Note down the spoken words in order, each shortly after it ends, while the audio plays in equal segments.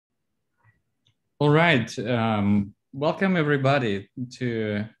All right. Welcome everybody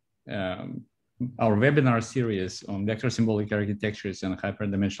to our webinar series on vector symbolic architectures and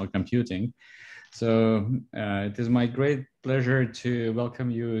hyperdimensional computing. So it is my great pleasure to welcome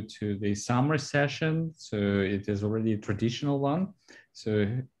you to the summer session. So it is already a traditional one. So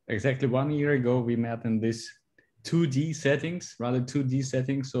exactly 1 year ago, we met in this 2D settings, rather 2D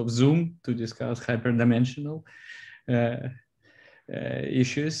settings of Zoom to discuss hyperdimensional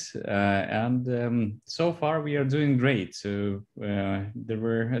issues, and so far we are doing great. So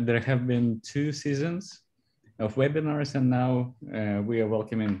there have been 2 seasons of webinars, and now we are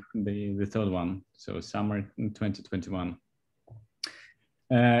welcoming the third one, so summer in 2021.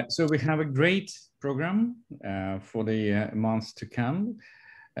 So we have a great program for the months to come.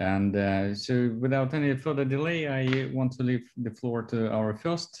 And so without any further delay, I want to leave the floor to our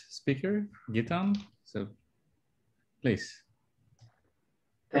first speaker, Geethan. So please.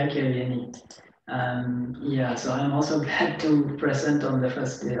 Thank you, Jenny. Yeah, so I'm also glad to present on the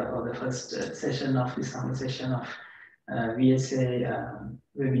first day or the first session of this conversation of VSA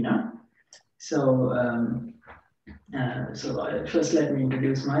webinar. So, first let me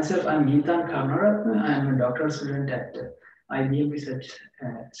introduce myself. I'm Geethan Karunaratne. I'm a doctoral student at IBM Research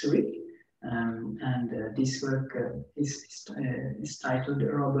Zurich. This work is titled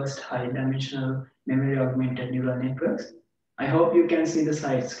Robust High-Dimensional Memory Augmented Neural Networks. I hope you can see the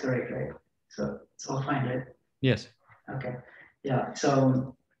slides correct, right? So it's all fine, right? Yes. Okay. Yeah.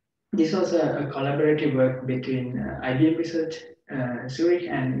 So this was a collaborative work between IBM Research Zurich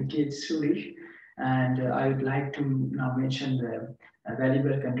and ETH Zurich. And I would like to now mention the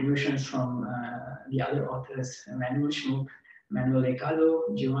valuable contributions from the other authors, Manuel Schmuck, Manuel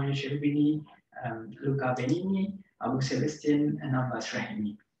Lecado, Giovanni Cherubini, Luca Benigni, Abu Celestin, and Abbas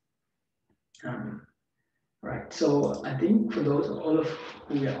Rahimi. Right. So I think for those all of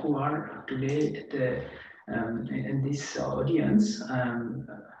who are today in this audience,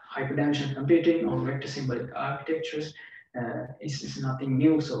 hyperdimensional computing or vector symbolic architectures is nothing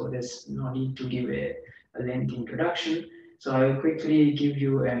new. So there's no need to give a lengthy introduction. So I will quickly give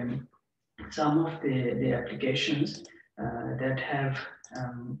you some of the applications that have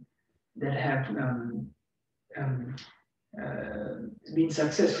been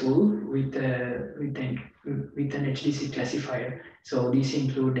successful with an HDC classifier. So these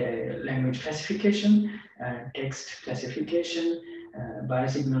include language classification, text classification,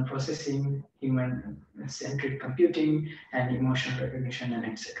 biosignal processing, human-centric computing, and emotion recognition, and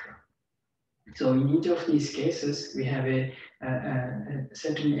etc. So in each of these cases, we have a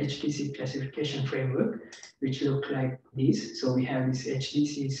certain HDC classification framework, which look like this. So we have this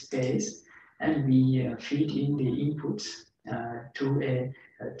HDC space, and we feed in the inputs to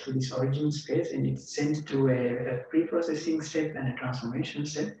this origin space, and it's sent through a pre-processing step and a transformation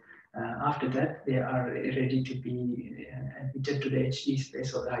step. After that, they are ready to be admitted to the HD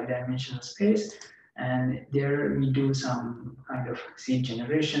space or the high-dimensional space. And there we do some kind of seed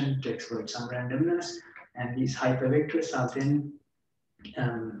generation to exploit some randomness. And these hypervectors are then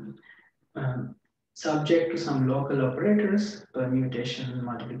subject to some local operators, permutation,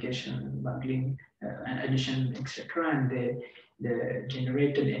 multiplication, bundling, and addition, etc. And the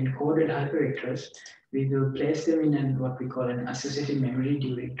generated encoded hypervectors, we will place them in what we call an associative memory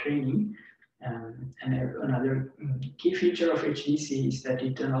during training. And another key feature of HDC is that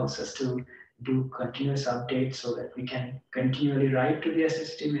it allows us to do continuous updates so that we can continually write to the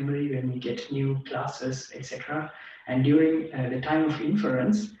associative memory when we get new classes, etc. And during the time of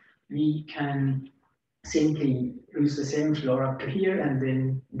inference, we can simply use the same flow up to here and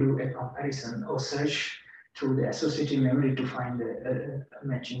then do a comparison or search through the associative memory to find a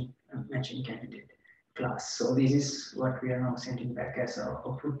matching candidate class. So this is what we are now sending back as our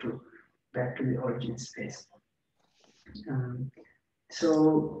output back to the origin space.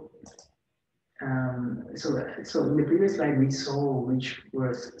 So in the previous slide, we saw which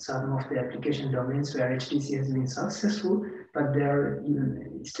were some of the application domains where HDC has been successful, but there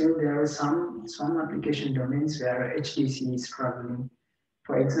are some application domains where HDC is struggling.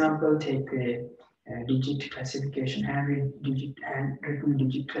 For example, take the digit classification, handwritten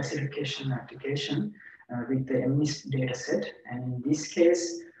digit classification application with the MNIST data set. And in this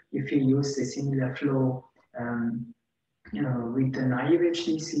case, if you use the similar flow with the naive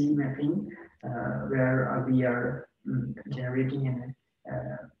HDC mapping, where we are generating a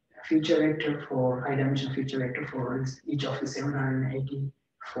feature vector for high-dimensional feature vector for each of the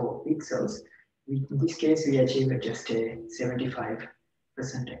 784 pixels. In this case, we achieve just a 75%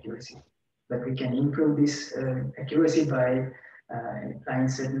 accuracy. But we can improve this accuracy by applying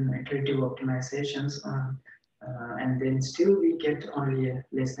certain iterative optimizations and then still we get only a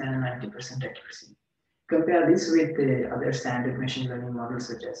less than 90% accuracy. Compare this with the other standard machine learning models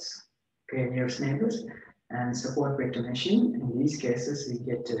such as k-nearest neighbors and support vector machine. In these cases, we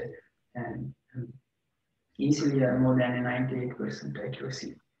get easily more than a 98%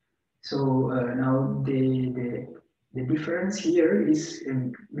 accuracy. So now the difference here is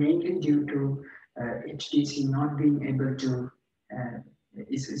mainly due to HDC not being able to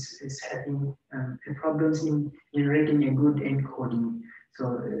is having problems in generating a good encoding.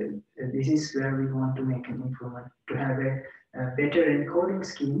 So this is where we want to make an improvement, to have a better encoding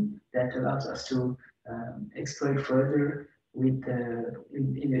scheme that allows us to exploit further with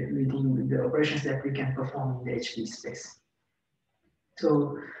within the operations that we can perform in the HD space.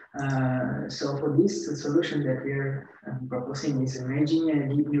 So, so for this solution that we are proposing is merging a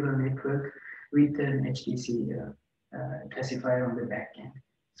deep neural network with an HDC classifier on the back end.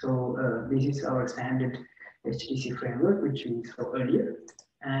 So this is our standard HDC framework, which we saw earlier,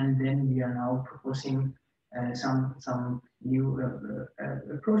 and then we are now proposing some new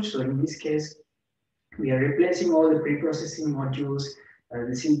approach. So in this case, we are replacing all the pre-processing modules,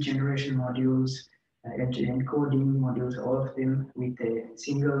 the seed generation modules, encoding modules, all of them with a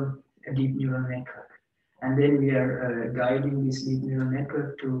single deep neural network. And then we are guiding this deep neural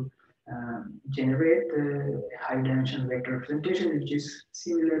network to generate the high dimensional vector representation, which is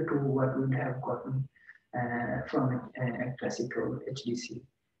similar to what we would have gotten from a classical HDC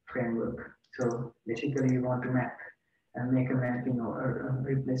framework. So basically, we want to map and make a mapping or a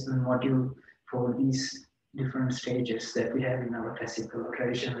replacement module for these different stages that we have in our classical or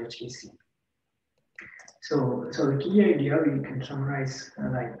traditional HDC. So the key idea we can summarize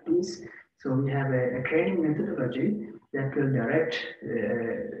like this. So we have a training methodology that will direct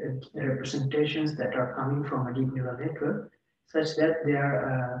representations that are coming from a deep neural network, such that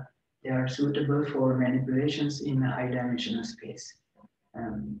they are suitable for manipulations in a high dimensional space.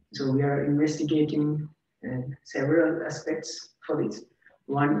 So we are investigating several aspects for this.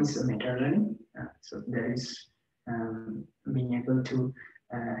 One is meta learning. So there is being able to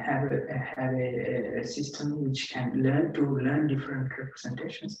have a system which can learn different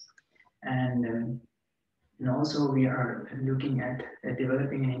representations, and also we are looking at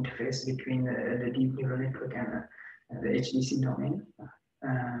developing an interface between the deep neural network and the HDC domain,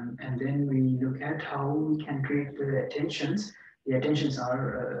 and then we look at how we can treat the attentions. The attentions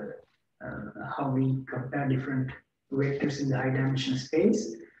are how we compare different vectors in the high dimensional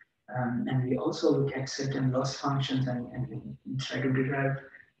space. And we also look at certain loss functions and try to derive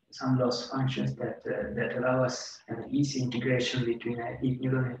some loss functions that allow us easy integration between a deep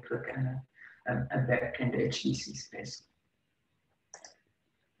neural network and a back-end HDC space.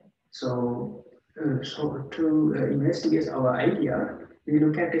 So to investigate our idea, we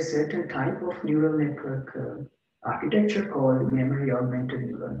look at a certain type of neural network architecture called memory augmented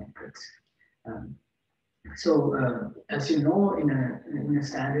neural networks. As you know, in a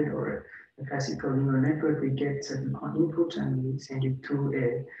standard or a classical neural network, we get certain inputs and we send it through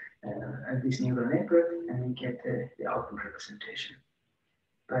this neural network, and we get the output representation.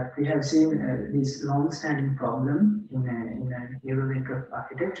 But we have seen this long-standing problem in a neural network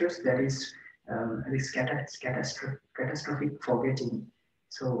architectures, that is this catastrophic forgetting.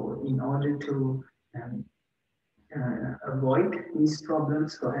 So in order to avoid these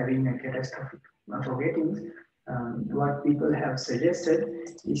problems for having a catastrophic forgetting, what people have suggested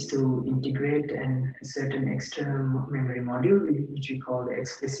is to integrate a certain external memory module, which we call the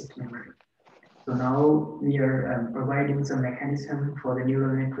explicit memory. So now we are providing some mechanism for the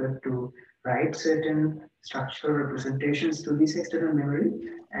neural network to write certain structural representations to this external memory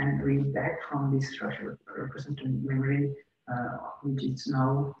and read back from this structural represented memory, which is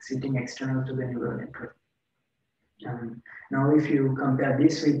now sitting external to the neural network. Now, if you compare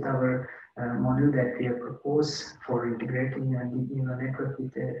this with our model that we have proposed for integrating a deep neural network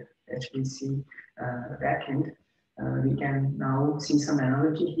with the HDC backend, we can now see some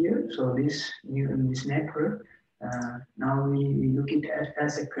analogy here. So this network, now we look at it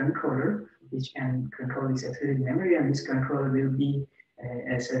as a controller which can control this explicit memory, and this controller will be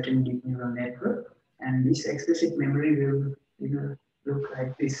a certain deep neural network, and this explicit memory will look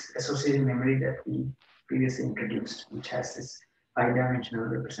like this associated memory that we previously introduced, which has this high dimensional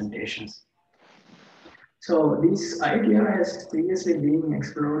representations. So this idea has previously been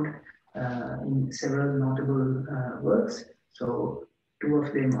explored in several notable works. So two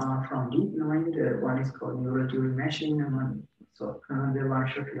of them are from DeepMind. One is called Neural Turing Machine, and another one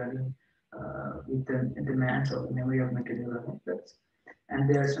short learning with the demands of memory augmented neural networks. And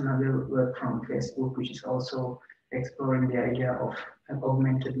there's another work from Facebook, which is also exploring the idea of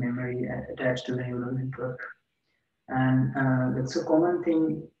augmented memory attached to the neural network. And that's a common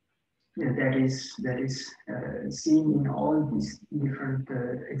thing that is seen in all these different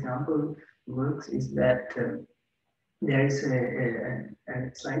example works, is that there is a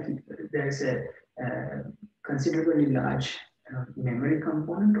slightly there is a considerably large memory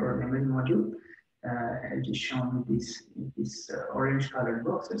component or memory module, as is shown with these orange colored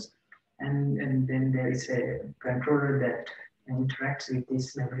boxes, and then there is a controller that interacts with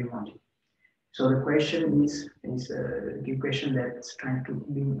this memory module. So the question is the question that's trying to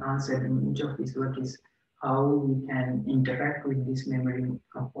be answered in each of these work is how we can interact with this memory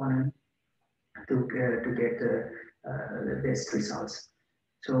component to get the best results.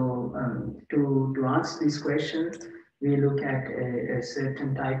 So to answer this question, we look at a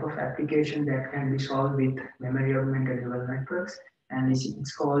certain type of application that can be solved with memory augmented neural networks, and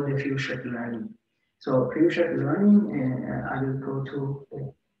it's called diffusion learning. So diffusion learning, I will go through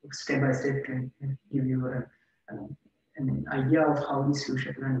step by step to give you an idea of how this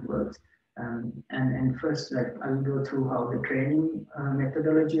diffusion learning works. And first, like, I will go through how the training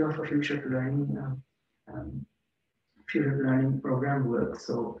methodology of a future learning program works.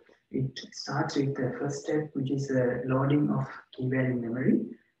 So it starts with the first step, which is the loading of key value memory.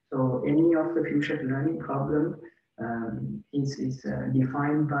 So any of the future learning problem is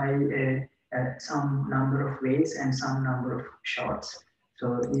defined by some number of ways and some number of shots.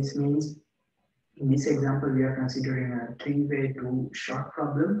 So this means in this example, we are considering a three-way two-shot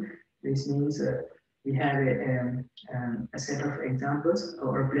problem. This means we have a set of examples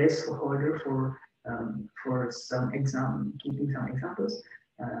or a placeholder for some keeping some examples.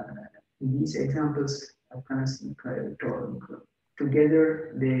 These examples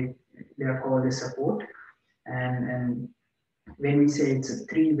together they are called a support, and when we say it's a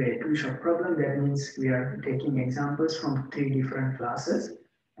three-way two-shot problem, that means we are taking examples from three different classes,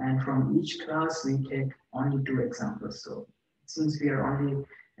 and from each class we take only two examples. So since we are only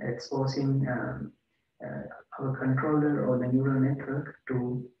exposing our controller or the neural network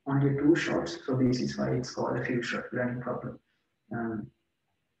to only two shots, so this is why it's called a few-shot learning problem.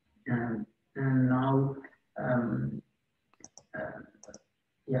 And now,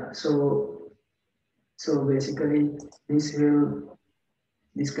 yeah, so basically this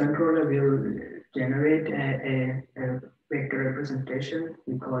controller will generate a vector representation.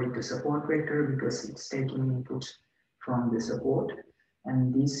 We call it the support vector because it's taking inputs from the support,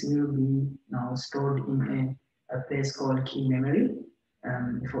 and this will be now stored in a place called key memory.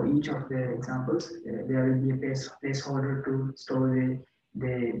 For each of the examples, there will be a placeholder to store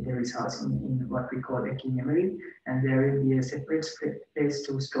the results in what we call a key memory, and there will be a separate place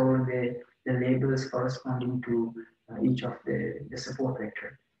to store the labels corresponding to each of the support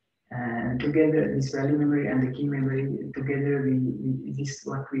vector. And together, this value memory and the key memory together, this is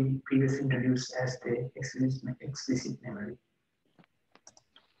what we previously introduced as the explicit memory.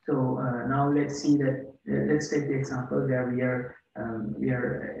 So now let's see that. Let's take the example where we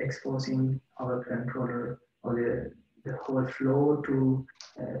are exposing our controller or the whole flow to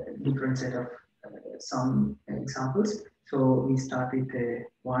different set of some examples. So we start with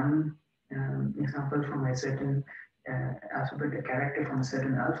one example from a certain alphabet, a character from a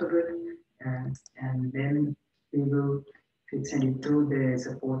certain alphabet, and then we will send it to the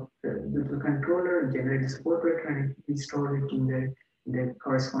support, the controller, generate the support vector, and we store it in the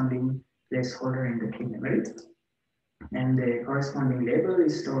corresponding placeholder in the key memory. And the corresponding label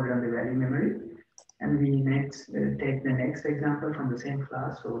is stored on the value memory. And we next take the next example from the same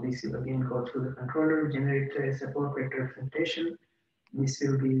class. So this will again go through the controller, generate a support vector representation. This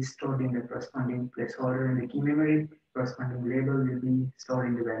will be stored in the corresponding placeholder in the key memory. Corresponding label will be stored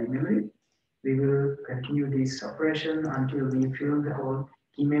in the value memory. We will continue this operation until we fill the whole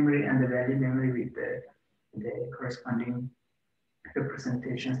key memory and the value memory with the corresponding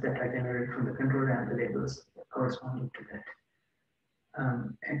representations that are generated from the controller and the labels corresponding to that.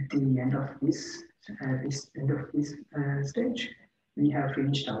 At the end of this stage, we have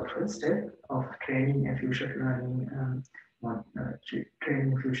finished our first step of training a future learning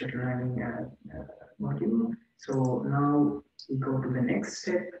module. So now we go to the next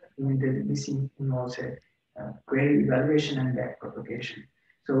step. This involves a query evaluation and backpropagation.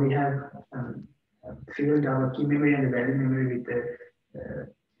 So we have filled our key memory and the value memory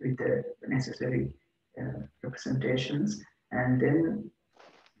with the necessary representations, and then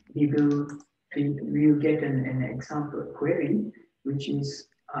we will get an example query which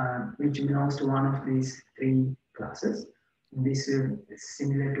belongs to one of these three classes. This is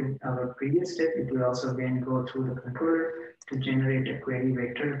similar to our previous step. It will also again go through the controller to generate a query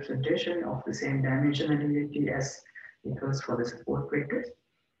vector representation of the same dimensionality as it was for the support vectors.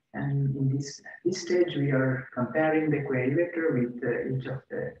 And in this stage, we are comparing the query vector with each of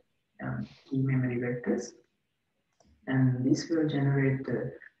the key memory vectors. And this will generate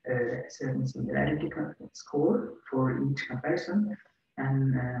a certain similarity score for each comparison.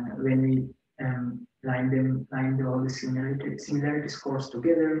 And when we line all the similarity scores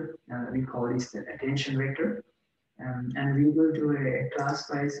together, we call this the attention vector. And we will do a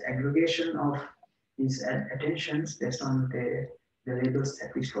class-wise aggregation of these attentions based on the labels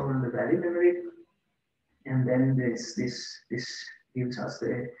that we store on the value memory. And then this gives us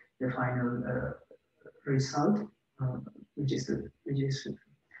the final result, which is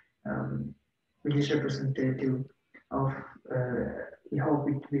representative of we hope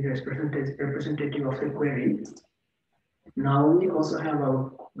it will be representative of the query. Now we also have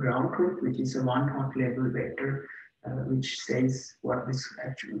our ground truth, which is a one-hot label vector, which says what this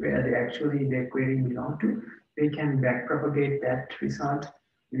where the query belong to. We can backpropagate that result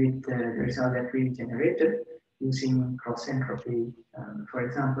with the result that we generated using cross entropy. For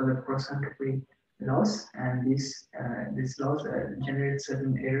example, the cross entropy loss, and this loss generates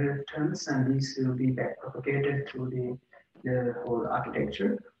certain error terms, and these will be backpropagated through the whole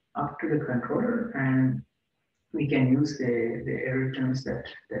architecture up to the controller, and we can use the error terms that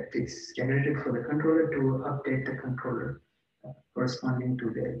is generated for the controller to update the controller corresponding to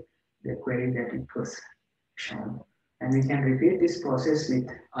the query that it was shown. And we can repeat this process with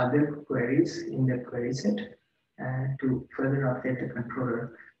other queries in the query set to further update the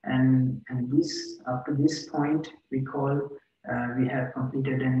controller. And this up to this point we call we have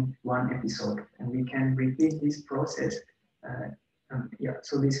completed one episode, and we can repeat this process.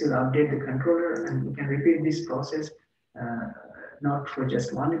 So this will update the controller, and we can repeat this process not for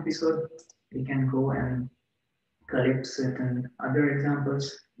just one episode. We can go and collect certain other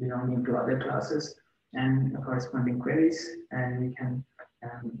examples belonging to other classes and corresponding queries, and we can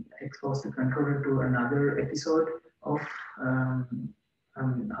expose the controller to another episode of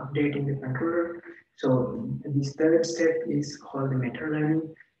updating the controller. So this third step is called the meta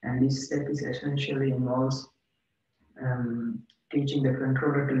learning, and this step is essentially involves teaching the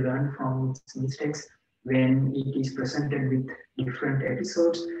controller to learn from its mistakes when it is presented with different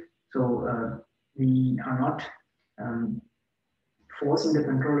episodes. So we are not forcing the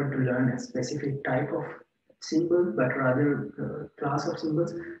controller to learn a specific type of symbol, but rather class of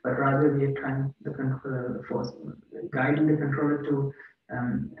symbols, but rather we are trying the controller guiding the controller to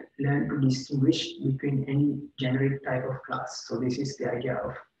learn to distinguish between any generic type of class. So this is the idea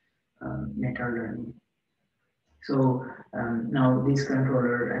of meta learning. So now this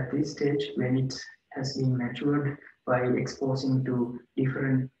controller at this stage, when it has been matured by exposing to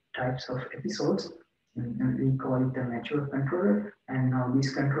different types of episodes, and we call it the mature controller. And now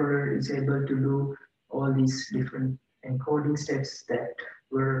this controller is able to do all these different encoding steps that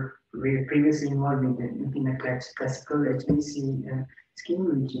were previously involved within a classical HPC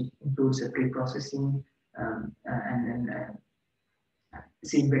scheme, which includes a pre-processing and then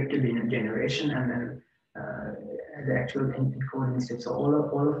seed vector generation, and then the actual encoding steps. So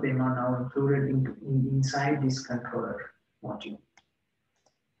all of them are now included inside this controller module.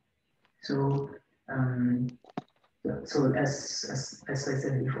 So so as I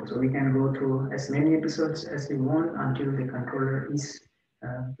said before, so we can go through as many episodes as we want until the controller is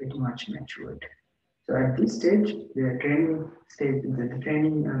pretty much matured. So at this stage, the training stage, the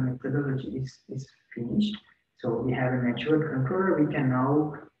training methodology is finished. So we have a matured controller. We can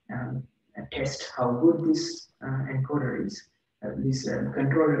now test how good this encoder is, this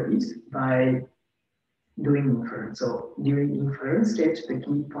controller is by doing inference. So during inference stage, the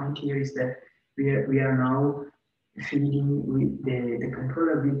key point here is that we are now feeding with the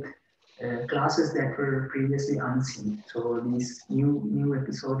controller with classes that were previously unseen. So these new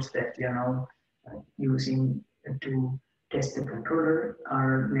episodes that we are now using to test the controller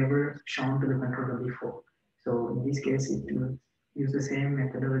are never shown to the controller before. So in this case, it will use the same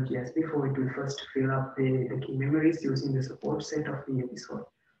methodology as before. It will first fill up the key memories using the support set of the episode.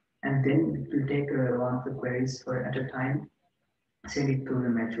 And then it will take one of the queries at a time, send it to the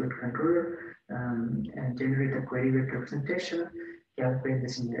matured controller, and generate a query vector representation, calculate the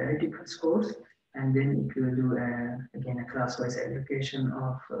similarity scores, and then it will do again a class-wise aggregation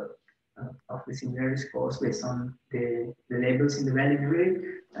of the similarity scores based on the labels in the value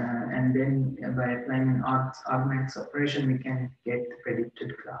memory, and then by applying an argmax operation, we can get the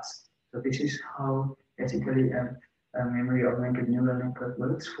predicted class. So this is how basically a memory augmented neural network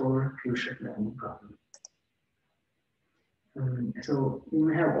works for future learning problems. So you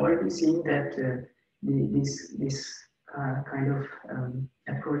may have already seen that this kind of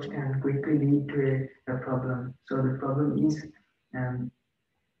approach can quickly lead to a problem. So the problem is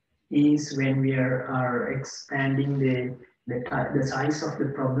is when we are expanding the size of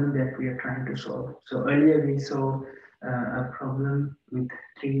the problem that we are trying to solve. So earlier we saw a problem with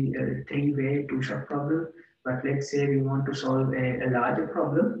three-way two-shot problem, but let's say we want to solve a larger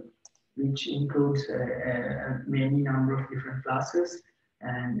problem, which includes many number of different classes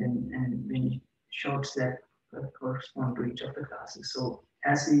and many shots that correspond to each of the classes. So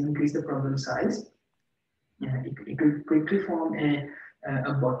as we increase the problem size, it will quickly form a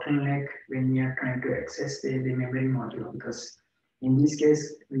bottleneck when we are trying to access the memory module, because in this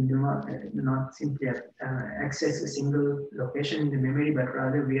case we do not simply access a single location in the memory, but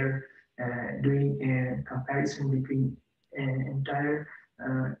rather we are doing a comparison between an entire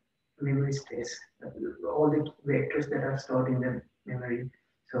memory space, all the vectors that are stored in the memory.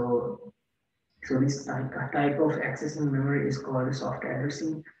 So this type of accessing memory is called soft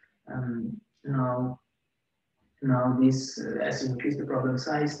addressing. Now this, as you increase the problem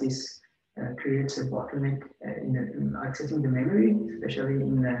size, this creates a bottleneck in accessing the memory, especially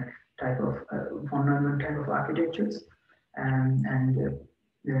in the type of von Neumann type of architectures.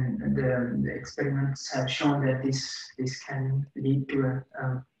 The experiments have shown that this can lead to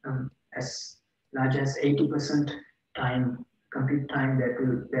as large as 80% complete time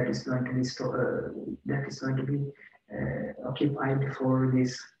that is going to be occupied for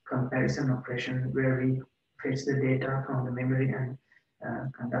this comparison operation, where we fetch the data from the memory and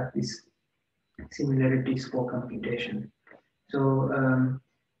conduct these similarities for computation. So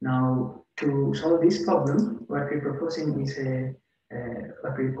now to solve this problem, what we're proposing is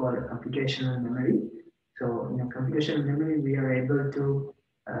what we call a computational memory. So in a computational memory, we are able to,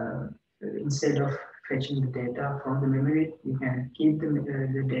 instead of fetching the data from the memory, we can keep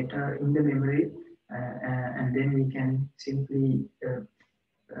the data in the memory, and then we can simply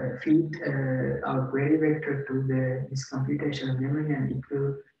feed our query vector to this computational memory, and it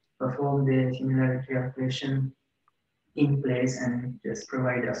will perform the similarity operation in place and just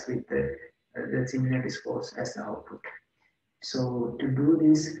provide us with the similarity scores as the output. So to do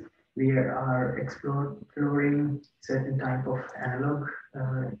this, we are exploring certain type of analog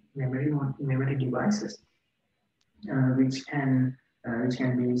memory devices, which can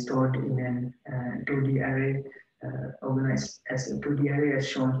be stored in a 2D array, organized as a 2D array as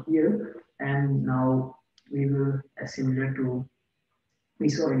shown here. And now we will, similar to we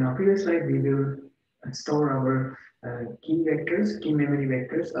saw in our previous slide, we will store our key memory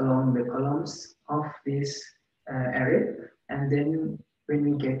vectors along the columns of this array. And then when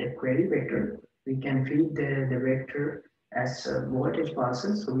we get a query vector, we can feed the vector as voltage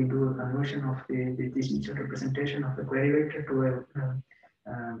pulses. So we do a conversion of the digital representation of the query vector to a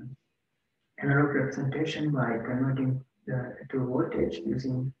analog representation by converting to voltage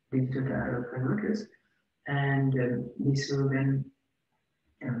using digital to analog converters. And this will then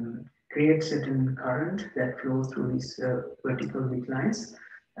create certain current that flows through these vertical bit lines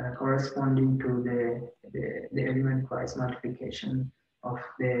corresponding to the element-wise multiplication of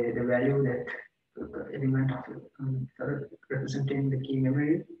the value that element representing the key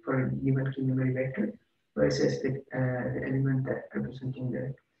memory for a given key memory vector versus the element that representing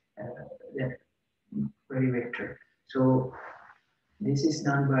the query vector. So this is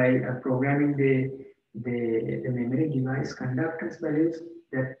done by programming the memory device conductance values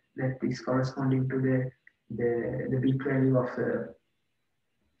that is corresponding to the bit value of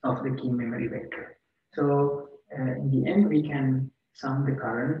the key memory vector. So in the end, we can sum the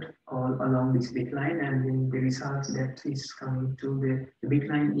current all along this bit line, and then the result that is coming to the bit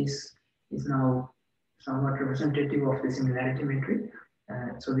line is now somewhat representative of the similarity metric.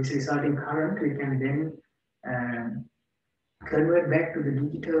 So this resulting current we can then convert back to the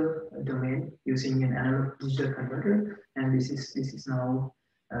digital domain using an analog digital converter, and this is now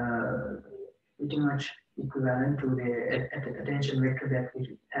pretty much equivalent to the attention vector that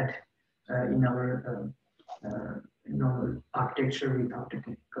we had in our normal architecture without the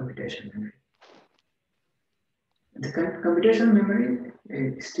computational memory. The computational memory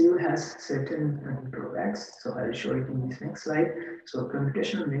still has certain drawbacks, so I'll show it in this next slide. So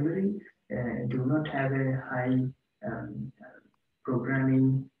computational memory do not have a high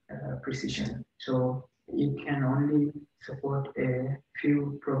programming precision. So it can only support a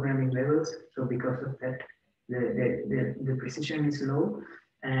few programming levels. So because of that, the precision is low,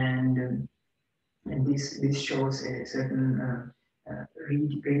 and this shows a certain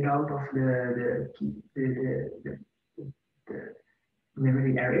readout of the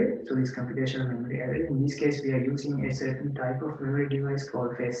memory array. So this computational memory array. In this case, we are using a certain type of memory device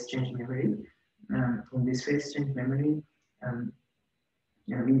called phase change memory. In this phase change memory,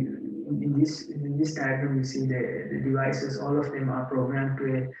 in this diagram, you see the devices. All of them are programmed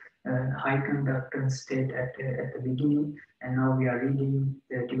to high conductance state at the beginning, and now we are reading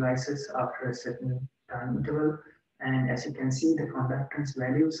the devices after a certain time interval. And as you can see, the conductance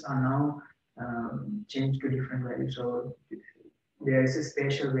values are now changed to different values. So there is a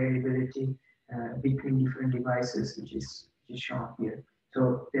spatial variability between different devices, which is shown here.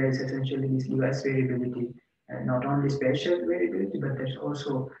 So there is essentially this device variability, not only spatial variability, but there's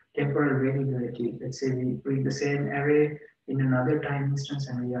also temporal variability. Let's say we read the same array in another time instance,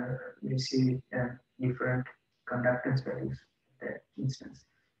 and we see different conductance values at that instance.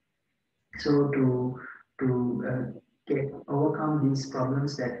 So to overcome these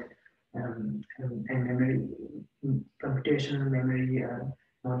problems that and memory computational memory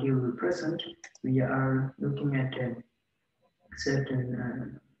module will present, we are looking at a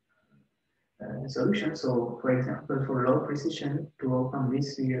certain solution. So, for example, for low precision, to overcome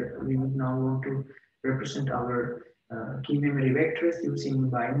this, we would now want to represent our key memory vectors using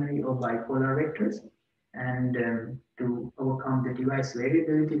binary or bipolar vectors. And to overcome the device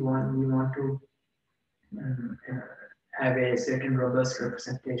variability, we want to have a certain robust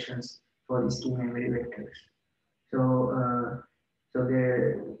representations for these key memory vectors. So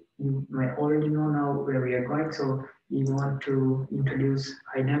there, you might already know now where we are going. So we want to introduce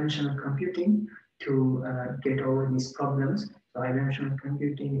high-dimensional computing to get over these problems. So high-dimensional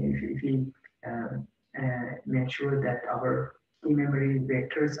computing, if we make sure that our key memory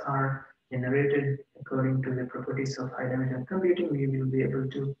vectors are generated according to the properties of high-dimensional computing, we will be able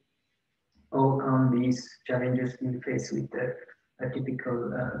to overcome these challenges we face with a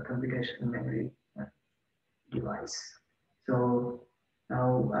typical computational memory device. So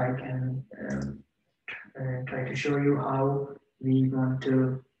now I can try to show you how we want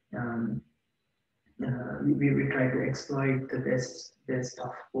to we try to exploit the best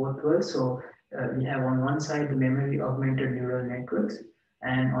of both worlds. So we have on one side the memory augmented neural networks,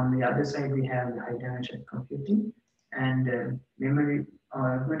 and on the other side we have the high dimensional computing. And memory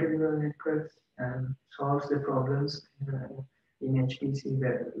augmented neural networks solves the problems in HPC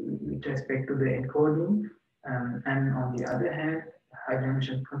with respect to the encoding. And on the other hand,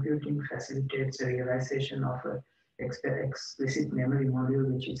 high-dimensional computing facilitates the realization of an explicit memory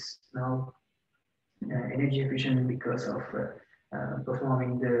module, which is now energy efficient because of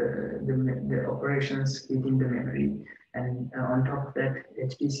performing the operations within the memory. And on top of that,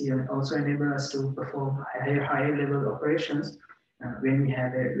 HPC also enables us to perform higher level operations. When we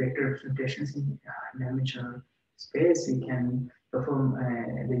have vector representations in dimensional space, we can perform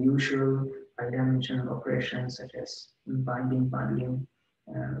the usual high-dimensional operations such as binding, bundling,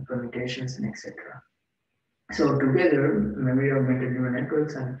 permutations, and etc. So together, memory augmented neural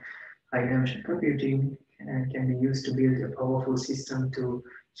networks and high-dimensional computing can be used to build a powerful system to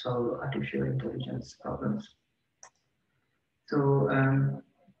solve artificial intelligence problems. So,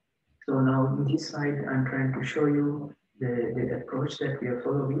 so now in this slide, I'm trying to show you the approach that we are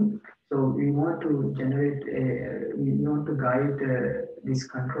following. So we want to generate, we want to guide this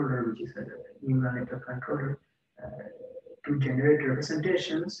controller, which is a neural network controller, to generate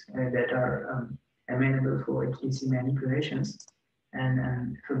representations that are amenable for HPC manipulations.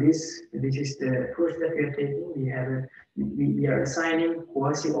 And for this is the approach that we are taking. We are assigning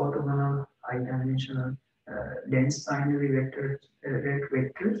quasi-orthogonal high-dimensional dense binary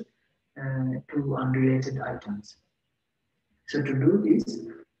vectors to unrelated items. So to do this,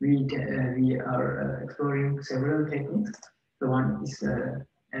 we are exploring several techniques. The one is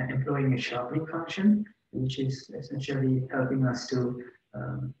employing a sharpening function, which is essentially helping us to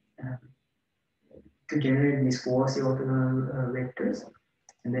generate these quasi-orthogonal vectors.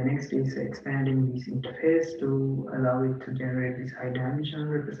 And the next is expanding this interface to allow it to generate these high-dimensional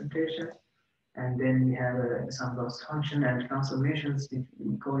representations. And then we have a sum loss function and transformations. We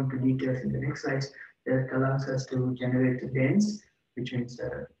go into details in the next slides that allows us to generate the dense, which means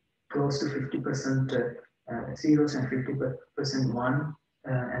close to 50% zeros and 50% one,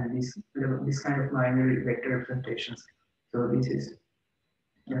 and this kind of binary vector representations. So this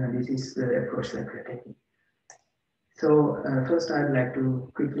is the approach that we're taking. So first, I'd like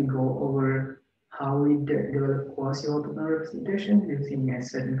to quickly go over how we develop quasi-orthogonal representation using a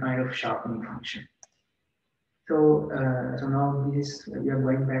certain kind of sharpening function. So, so now we are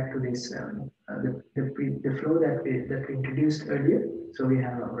going back to this the flow that we introduced earlier. So we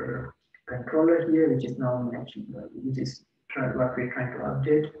have our controller here, which is now which is what we're trying to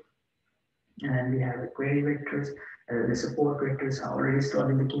update, and we have the query vectors. The support vectors are already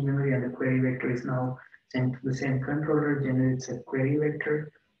stored in the key memory, and the query vector is now sent to the same controller, generates a query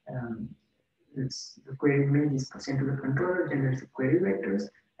vector. The query image is sent to the controller, generates the query vectors,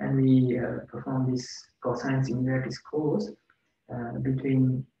 and we perform this cosine similarity scores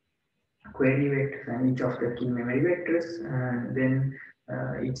between query vectors and each of the key memory vectors, and then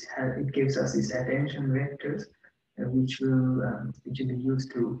it gives us these attention vectors, which will be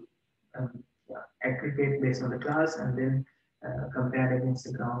used to yeah, aggregate based on the class and then compare against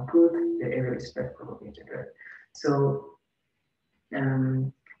the ground truth, the error is propagated, right? So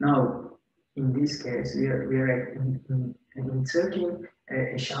now in this case, we are inserting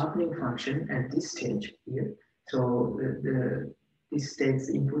a sharpening function at this stage here. So this takes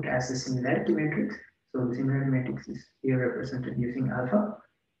input as a similarity matrix. So the similarity matrix is here represented using alpha,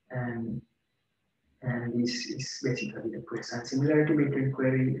 and this is basically the Poisson similarity between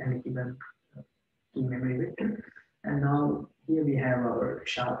query and a given key memory vector. And now here we have our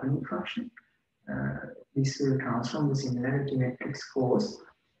sharpening function. This will transform the similarity matrix course,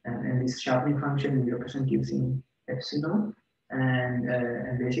 and this sharpening function we represent using epsilon. And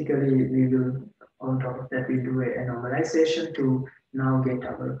basically, we will, on top of that, we do a normalization to now get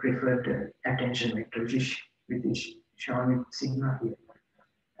our preferred attention vector, which is shown with sigma here.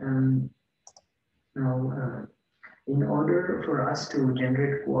 Now, in order for us to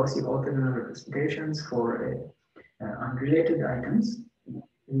generate quasi-orthogonal representations for unrelated items,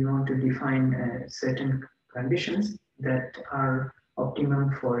 we want to define certain conditions that are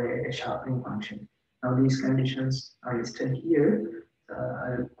optimum for a sharpening function. Now these conditions are listed here.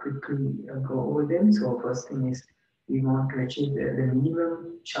 I'll quickly go over them. So first thing is we want to achieve the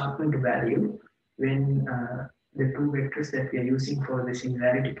minimum sharpened value when the two vectors that we are using for the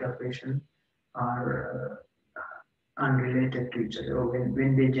similarity calculation are unrelated to each other, or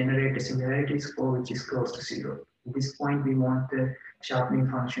when they generate a similarity score which is close to zero. At this point, we want the sharpening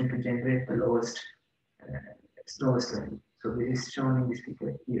function to generate the lowest value. So this is shown in this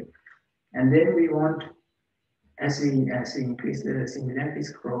figure here. And then we want, as we increase the similarity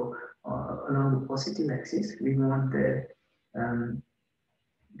score along the positive axis, we want the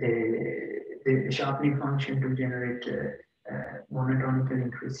sharpening function to generate monotonically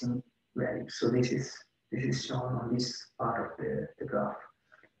increasing values. So this is shown on this part of the graph.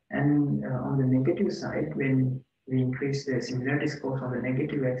 And on the negative side, when we increase the similarity scores on the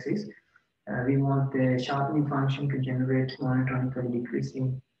negative axis, we want the sharpening function to generate monotonically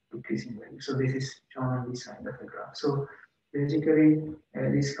decreasing value. So this is shown on this side of the graph. So basically,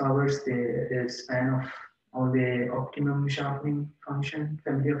 this covers the span of all the optimum sharpening function,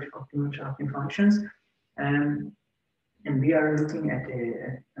 family of optimum sharpening functions. And we are looking at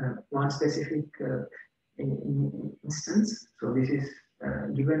one specific instance. So this is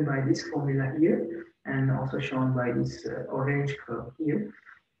given by this formula here and also shown by this orange curve here.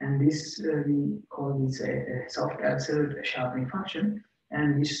 And this we call this a soft absolute sharpening function.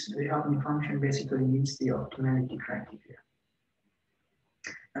 And this sharpening function basically meets the optimality criteria.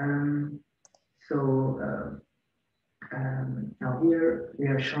 Now here we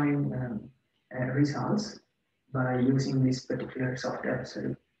are showing results by using this particular soft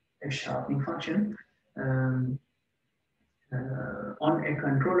absolute sharpening function on a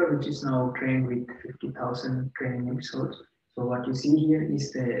controller which is now trained with 50,000 training episodes. So what you see here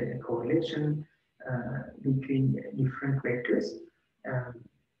is the correlation between different vectors.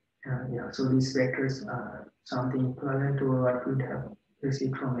 So these vectors are something equivalent to what we would have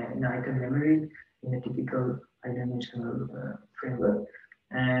received from an item memory in a typical high-dimensional framework.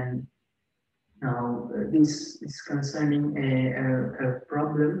 And now this is concerning a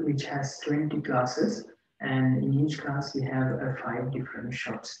problem which has 20 classes, and in each class we have 5 different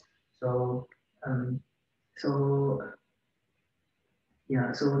shots. So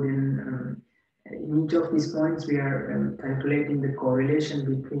then in each of these points we are calculating the correlation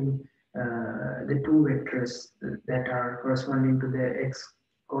between the two vectors that are corresponding to the x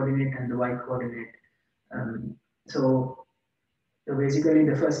coordinate and the y coordinate. So basically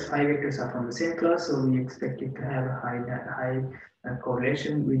the first 5 vectors are from the same class, so we expect it to have a high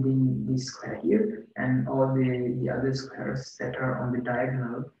correlation within this square here, and all the other squares that are on the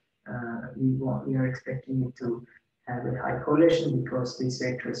diagonal, we are expecting it to have a high correlation because these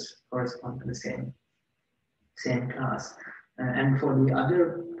vectors correspond to the same class. And for the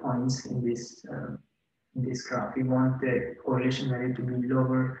other points in this graph, we want the correlation value to be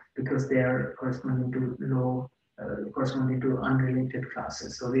lower because they are corresponding to unrelated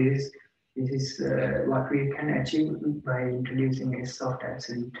classes. So this is what we can achieve by introducing a soft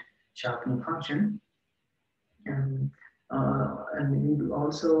absolute sharpening function. And we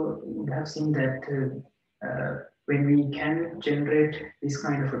also have seen that when we can generate these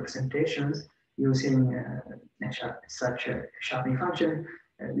kind of representations using such a sharpening function,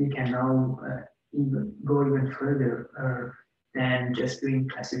 we can now go even further than just doing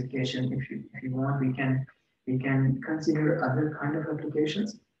classification. If you want, we can consider other kind of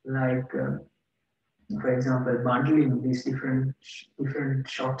applications. like for example, bundling these different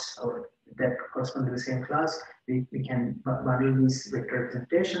shots or that correspond to the same class, we can bundle these vector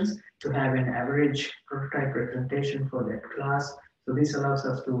representations to have an average prototype representation for that class. So this allows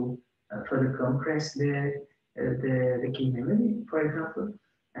us to further compress the key memory, for example.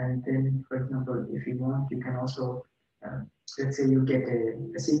 And then, for example, if you want, you can also, let's say you get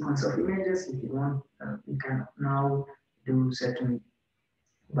a sequence of images. If you want, you can now do certain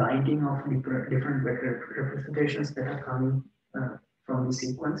binding of different vector representations that are coming from the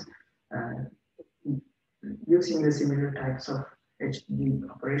sequence using the similar types of HD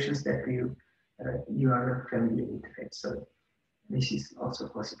operations that you are familiar with, right? So this is also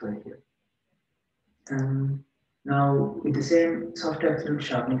possible here. Now, with the same soft absolute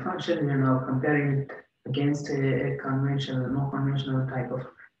sharpening function, we are now comparing it against a conventional, more conventional type of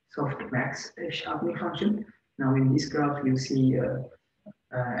soft max sharpening function. Now, in this graph, you see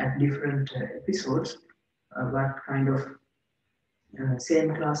at different episodes what kind of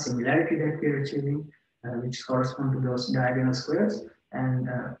same class similarity that we are achieving, which correspond to those diagonal squares, and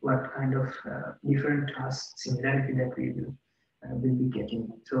what kind of different class similarity that we will be getting.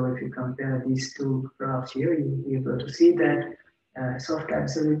 So if you compare these two graphs here, you'll be able to see that soft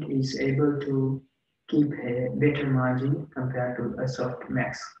absolute is able to keep a better margin compared to a soft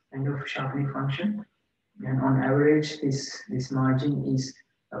max kind of sharpening function. And on average, this margin is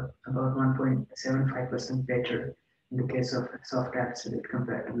about 1.75% better in the case of soft absolute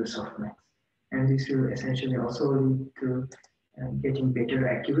compared to the soft max. And this will essentially also lead to getting better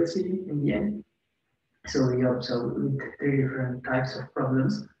accuracy in the end. So we observe with 3 different types of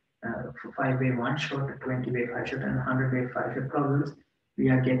problems, for 5-way one-shot, 20-way 5-shot, and 100-way 5-shot problems. We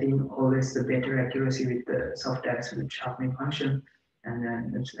are getting always the better accuracy with the soft absolute sharpening function, and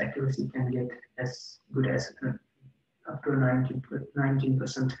then its accuracy can get as good as up to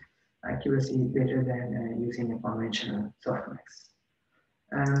 19% accuracy, better than using a conventional softmax.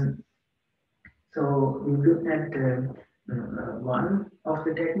 So we looked at one of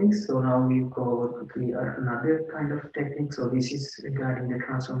the techniques. So now we go quickly another kind of technique. So this is regarding the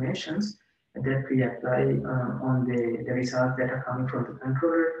transformations that we apply on the results that are coming from the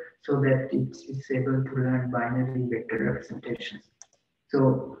controller, so that it's able to learn binary vector representations.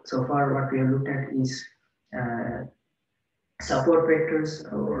 So far what we have looked at is support vectors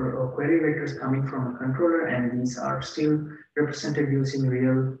or query vectors coming from a controller, and these are still represented using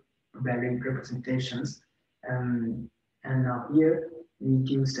real valued representations. And now here we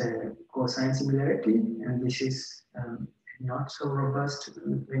used a cosine similarity, and this is not so robust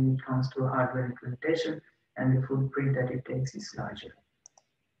when it comes to hardware implementation, and the footprint that it takes is larger.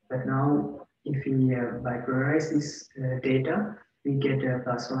 But now if we bipolarize this data, we get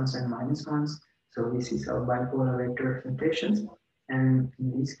plus ones and minus ones. So this is our bipolar vector representations. And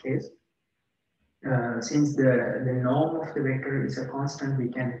in this case, since the norm of the vector is a constant, we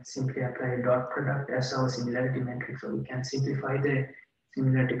can simply apply a dot product as our similarity metric. So we can simplify the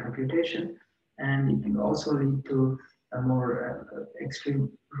similarity computation. And it can also lead to a more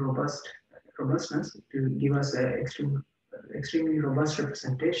extreme robustness to give us extremely robust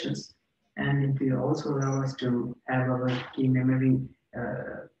representations. And it will also allow us to have our key memory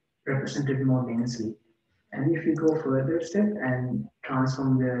represented more densely. And if we go further step and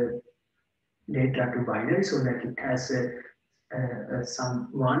transform the data to binary so that it has some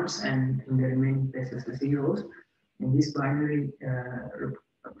ones and in the remaining places the zeros, in this binary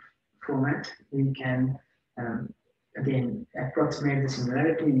format, we can again approximate the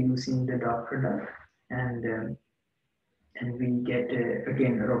similarity using the dot product, and we get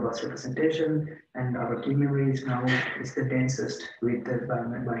again a robust representation, and our key memory is now the densest with the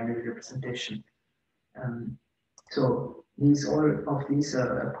binary representation. So all of these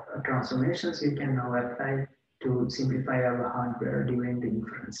transformations we can now apply to simplify our hardware during the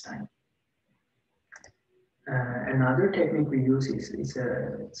inference time. Another technique we use is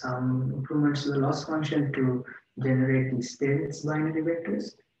some improvements to the loss function to generate these states binary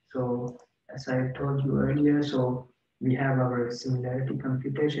vectors. So as I told you earlier, so we have our similarity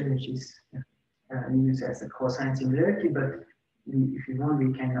computation, which is used as a cosine similarity, but if you want,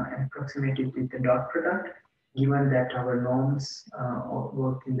 we can approximate it with the dot product, given that our norms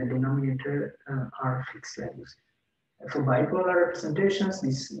work in the denominator are fixed values. For bipolar representations,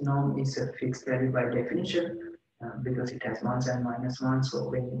 this norm is a fixed value by definition because it has ones and minus ones. So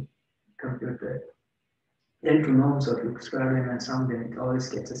when you compute the L2 norms, or if you square them and sum them, it always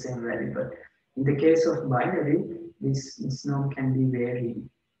gets the same value. But in the case of binary, this norm can be varied.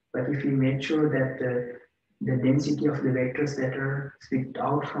 But if you make sure that the density of the vectors that are spit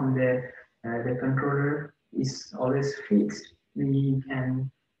out from the controller is always fixed, we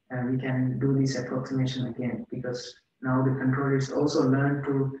can we can do this approximation again, because now the controllers also learn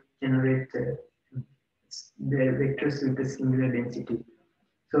to generate the vectors with a similar density.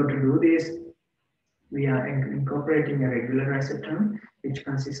 So to do this, we are incorporating a regularizer term, which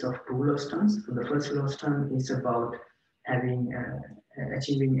consists of two loss terms. So the first loss term is about having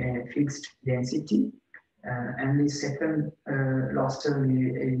achieving a fixed density, and the second loss term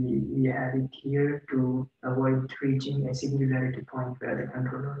we have it here to avoid reaching a singularity point where the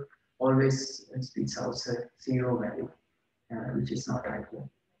controller always spits out a zero value, which is not ideal.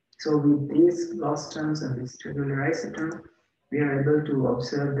 So with these loss terms and this regularizer term, we are able to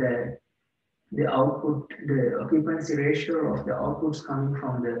observe that the output, the occupancy ratio of the outputs coming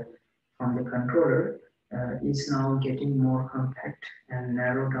from the controller is now getting more compact and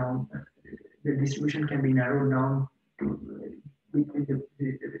narrowed down. The distribution can be narrowed down to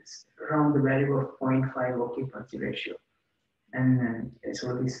around the value of 0.5 occupancy ratio. And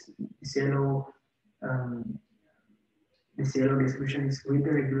so this yellow distribution is with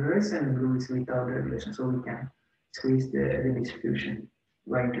the regulars and blue is without the regulation. So we can squeeze the distribution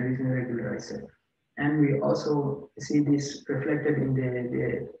by introducing the regularizer. And we also see this reflected in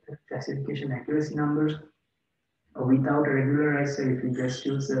the classification accuracy numbers. Without a regularizer, if we just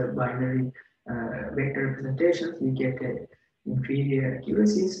use the binary vector representations, we get inferior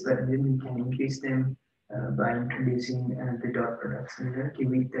accuracies, but then we can increase them by introducing the dot product similarity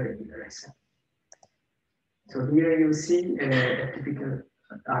with the regularizer. So here you see a typical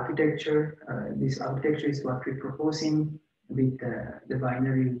architecture. This architecture is what we're proposing with the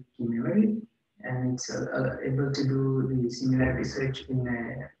binary key memory, and it's able to do the similarity search in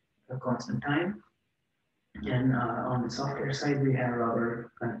a constant time. And on the software side, we have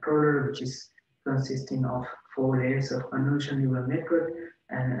our controller, which is consisting of 4 layers of convolution neural network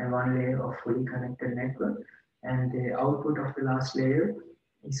and 1 layer of fully connected network. And the output of the last layer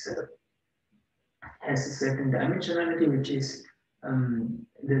is has a certain dimensionality, which is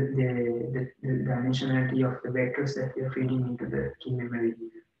the dimensionality of the vectors that we are feeding into the key memory.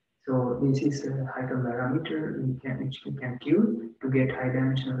 So this is a hyperparameter which we can tune to get high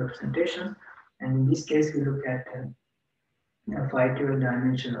dimensional representation. And in this case, we look at a 5-12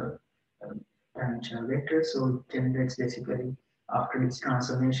 dimensional vector. So it generates basically, after this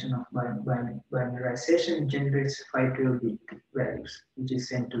transformation of binarization, it generates 512 bit values, which is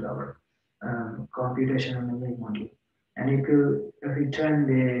sent to our computational memory module. And it will return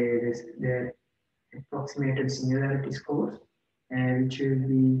the approximated similarity scores, which will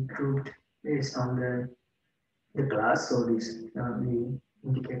be grouped based on the class. So this we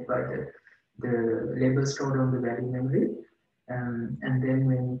indicate by the label stored on the value memory. And then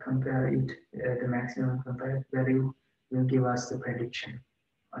when we compare it, the maximum compared value will give us the prediction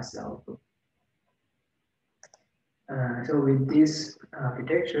as the output. So with this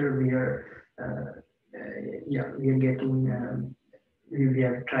architecture, we are getting we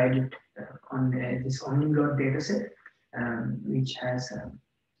have tried it on this OmniBlot dataset, which has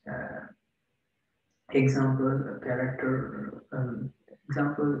example character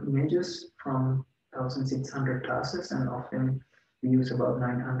example images from 1,600 classes, and of them we use about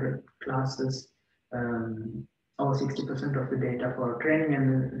 900 classes, or 60% of the data for training, and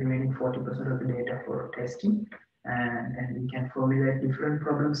the remaining 40% of the data for testing. And we can formulate different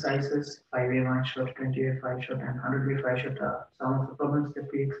problem sizes: 5-way 1-shot, 20-way 5-shot, and 100-way 5-shot are some of the problems that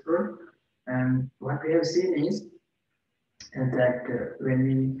we explored. And what we have seen is that when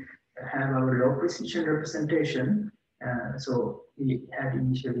we have our low precision representation, so we had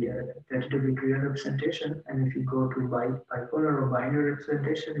initially a 32-bit real representation, and if you go to bipolar or binary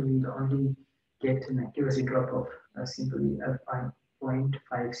representation, we will only get an accuracy drop of simply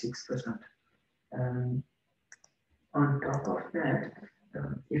 0.56%. On top of that,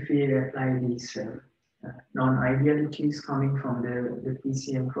 if we apply these non-idealities coming from the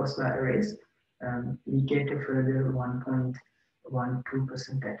PCM crossbar arrays, we get a further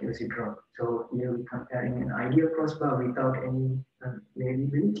 1.12% accuracy drop. So here we're comparing an ideal crossbar without any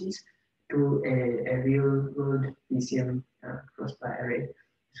variabilities to a real-world PCM crossbar array.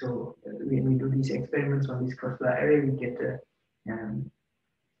 So when we do these experiments on this crossbar array, we get a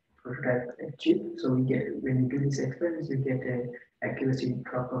prototype chip. So we get, when we do these experiments, we get an accuracy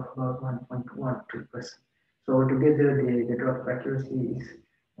drop of about 1.12%. So together, the drop of accuracy is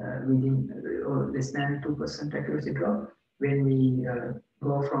within or less than 2% accuracy drop. When we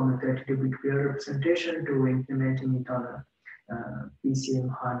go from a 32-bit real representation to implementing it on a PCM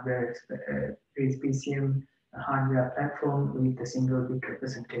hardware, PCM hardware platform with a single-bit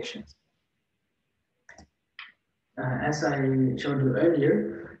representations. As I showed you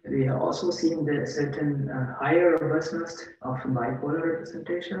earlier, we have also seen the certain higher robustness of bipolar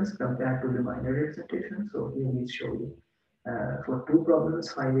representations compared to the binary representation. So here we show you for two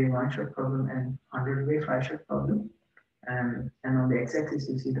problems, 5-way one-shot problem and 100-way five-shot problem. And on the x-axis,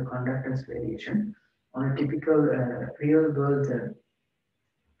 you see the conductance variation. On a typical real-world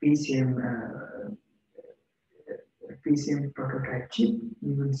PCM PCM prototype chip,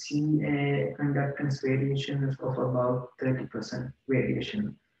 you will see a conductance variation of about 30%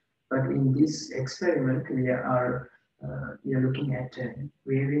 variation. But in this experiment, we are looking at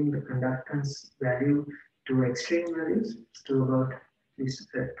varying the conductance value to extreme values to about this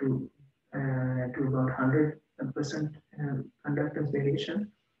to about 100% conductance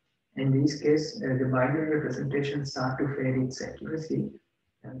variation. In this case, the binary representation start to fade its accuracy,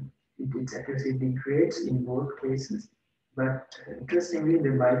 and its accuracy degrades in both cases. But interestingly, the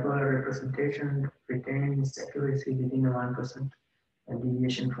bipolar representation retains accuracy within a 1%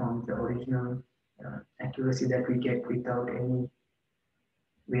 deviation from the original accuracy that we get without any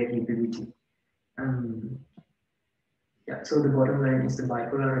variability. Yeah, so the bottom line is the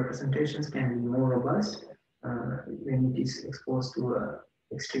bipolar representations can be more robust when it is exposed to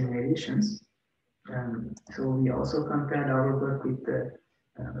extreme variations. So we also compared our work with the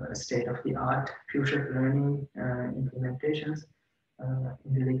state-of-the-art future learning implementations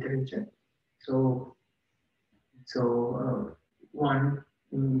in the literature. So one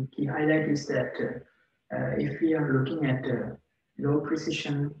key highlight is that if we are looking at low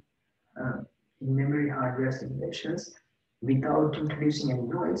precision in-memory hardware simulations without introducing any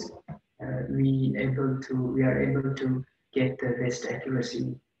noise, we are able to get the best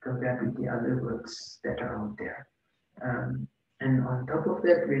accuracy compared with the other works that are out there. And on top of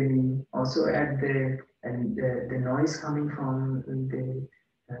that, when we also add the noise coming from the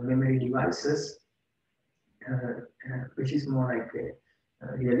memory devices, which is more like a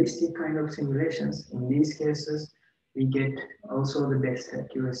realistic kind of simulations. In these cases, we get also the best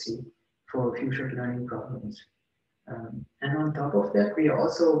accuracy for future learning problems. And on top of that, we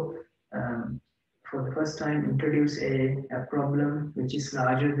also, for the first time, introduce a problem which is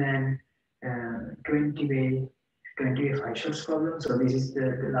larger than 20-way five-shots problem. So this is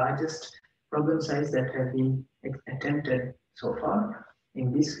the largest problem size that has been attempted so far.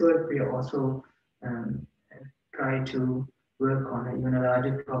 In this work, we also try to work on even a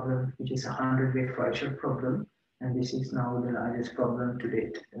larger problem, which is a 100-way five-shot problem. And this is now the largest problem to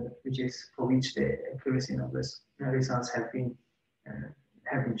date, which is for which the accuracy numbers results have been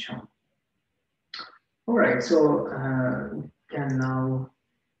shown. All right, so can now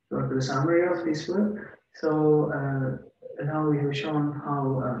go to the summary of this work. So now we have shown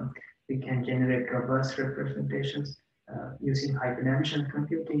how we can generate robust representations using high-dimensional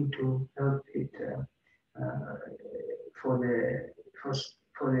computing to help it for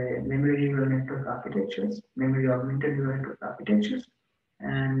the memory neural network architectures, memory augmented neural network architectures.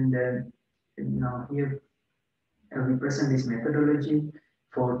 And now here we present this methodology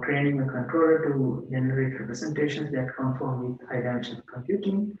for training a controller to generate representations that conform with high-dimensional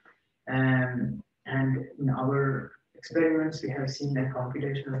computing. And in our experiments, we have seen that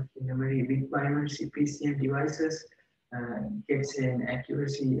computational memory with binary PCM devices gets an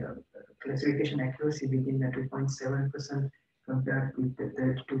accuracy, classification accuracy within the 2.7% compared with the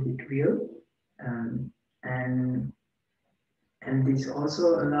 32-bit real. And this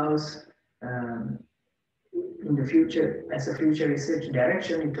also allows, in the future, as a future research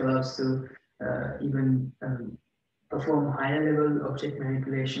direction, it allows to even perform higher level object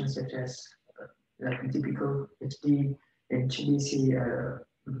manipulations such as like typical HDC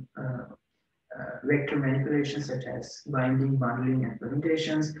vector manipulations such as binding, bundling, and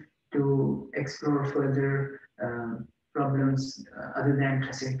permutations to explore further problems other than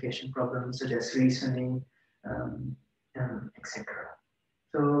classification problems such as reasoning, etc.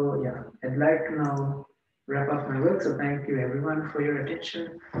 So yeah, I'd like to now wrap up my work. So thank you everyone for your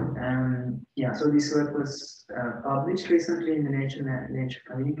attention. Yeah, so this work was published recently in the Nature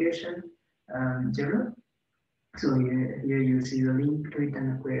Communication journal. So here you see the link to it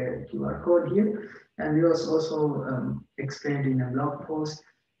and a QR code here. And we also explained in a blog post.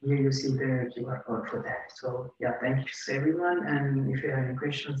 Here you see the QR code for that. So yeah, thanks everyone. And if you have any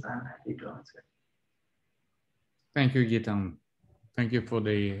questions, I'm happy to answer. Thank you, Geethan. Thank you for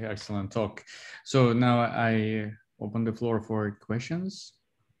the excellent talk. So now I open the floor for questions.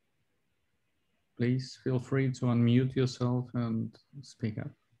 Please feel free to unmute yourself and speak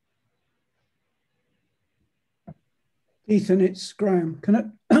up. Geethan, it's Graham.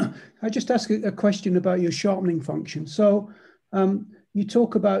 Can I just ask a question about your sharpening function? So you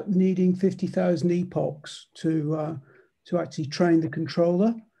talk about needing 50,000 epochs to actually train the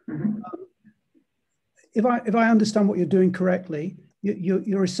controller. Mm-hmm. If I understand what you're doing correctly,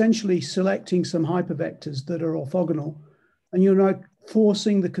 you're essentially selecting some hypervectors that are orthogonal, and you're now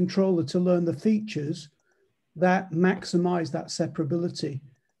forcing the controller to learn the features that maximize that separability.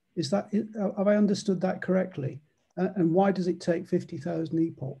 Have I understood that correctly? And why does it take 50,000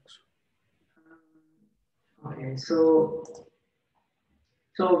 epochs? Okay, so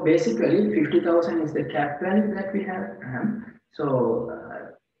basically 50,000 is the cap value that we have.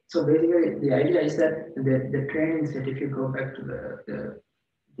 So basically the idea is that the training set, if you go back to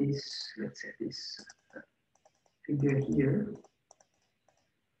this, let's say this figure here.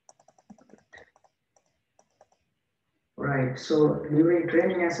 Right, so during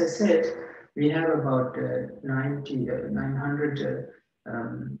training, as I said, we have about 900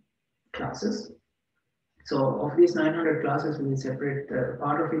 classes. So of these 900 classes, we separate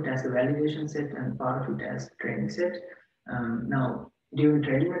part of it as the validation set and part of it as the training set. Now, during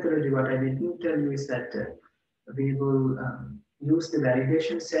training methodology, what I didn't tell you is that we will use the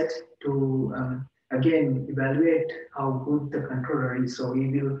validation set to, again, evaluate how good the controller is. So we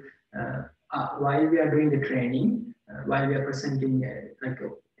will, while we are doing the training, while we are presenting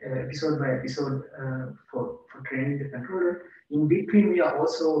episode by episode for training the controller, in between we are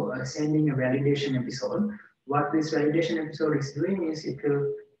also sending a validation episode. What this validation episode is doing is it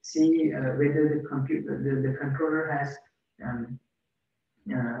will see whether the controller has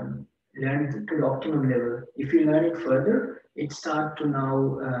learned to the optimum level. If you learn it further, it starts to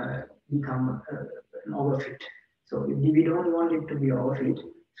now become an overfit. So we don't want it to be overfit.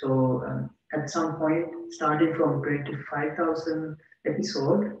 So at some point, starting from 25,000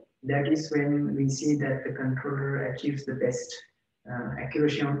 episode, that is when we see that the controller achieves the best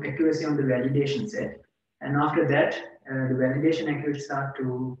accuracy on the validation set. And after that, the validation accuracy start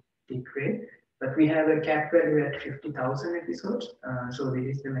to degrade. But we have a cap value at 50,000 episodes. So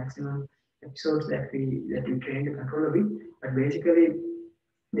this is the maximum episodes that we train the controller with. But basically,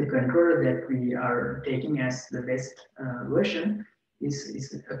 the controller that we are taking as the best version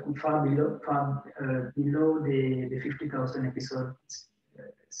is far below the 50,000 episode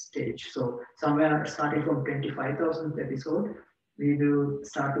stage. So somewhere starting from 25,000 episode, we will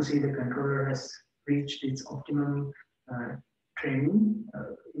start to see the controller has reached its optimum training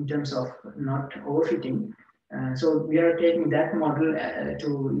in terms of not overfitting. So we are taking that model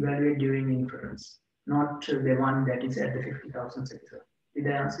to evaluate during inference, not the one that is at the 50,000 episode. Did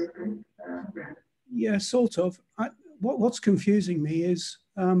I answer it? Yeah, sort of. What's confusing me is,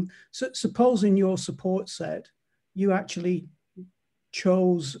 suppose in your support set, you actually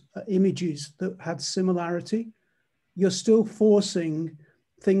chose images that had similarity. You're still forcing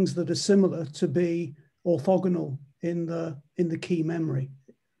things that are similar to be orthogonal in the key memory.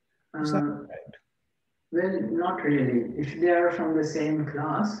 Is that correct? Well, not really. If they are from the same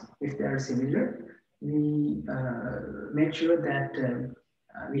class, if they are similar, we make sure that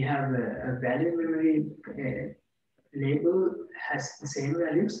we have a value memory label has the same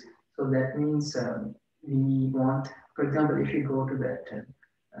values. So that means we want, for example, if you go to that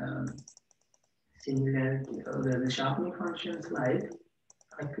similarity or the sharpening function slide,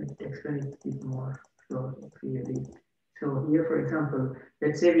 I could explain it a bit more clearly. So here, for example,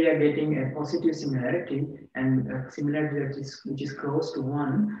 let's say we are getting a positive similarity and a similarity which is close to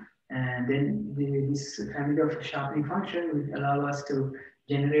 1, and then this family of sharpening function will allow us to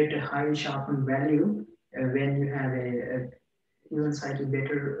generate a high sharpened value when you have a even slightly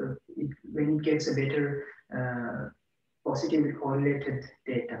better, when it gets a better positively correlated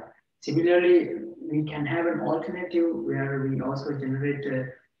data. Similarly, we can have an alternative where we also generate a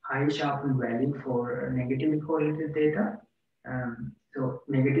high sharpened value for negatively correlated data. So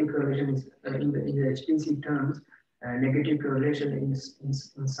negative correlation is in the HPC terms, negative correlation is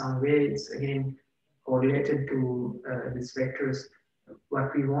in some way it's again correlated to these vectors.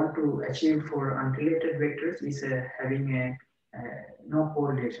 What we want to achieve for unrelated vectors is having no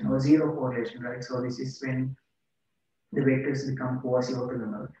correlation or zero correlation, right? So this is when the vectors become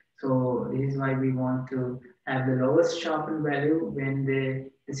quasi-orthogonal. So this is why we want to have the lowest sharpened value when the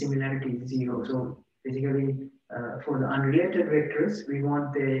similarity is 0. So basically, for the unrelated vectors, we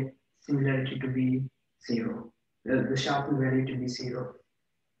want the similarity to be 0, the sharpened value to be 0.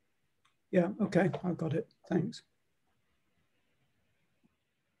 Yeah, okay, I've got it. Thanks.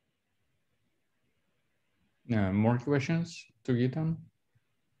 More questions to Geethan?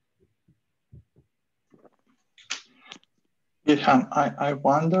 Geethan, I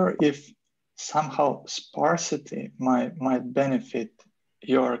wonder if somehow sparsity might benefit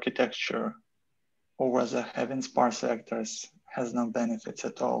your architecture over the having sparse vectors has no benefits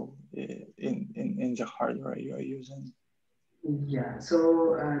at all in the hardware you are using? Yeah,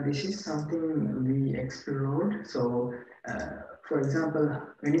 so this is something we explored. So, for example,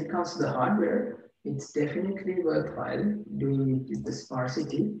 when it comes to the hardware, it's definitely worthwhile doing it with the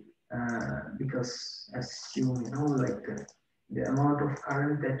sparsity because, as you know, like the amount of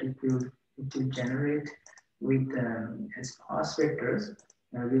current that it will generate with sparse vectors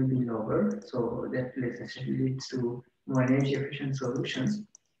will be lower. So that essentially leads to more energy efficient solutions.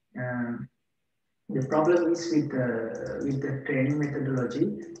 Um, the problem is with the training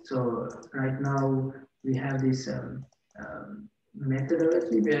methodology. So right now we have this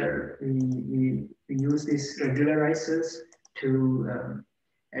methodology where we use these regularizers to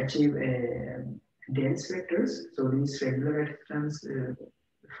achieve a dense vectors. So these regularizers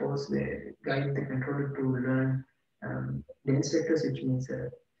force the guide the controller to learn dense vectors, which means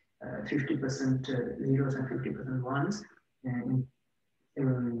 50% zeros and 50% ones. And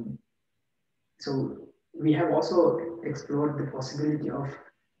so we have also explored the possibility of,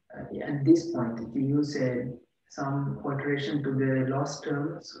 at this point, if you use some alteration to the loss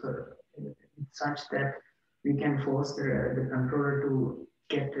terms such that we can force the controller to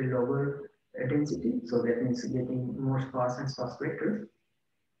get a lower density. So that means getting more sparse and sparse vectors.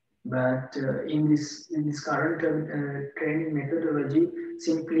 But in this current training methodology,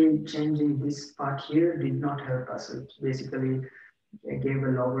 simply changing this part here did not help us. It basically gave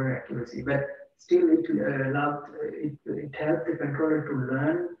a lower accuracy, but still it helped the controller to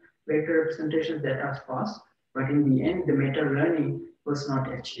learn vector representations that are fast, but in the end the meta learning was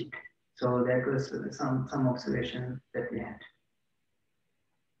not achieved. So that was some observation that we had.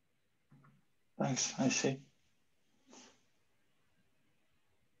 Thanks, I see.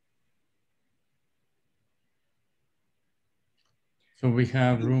 So we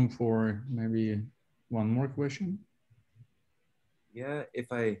have room for maybe one more question. Yeah,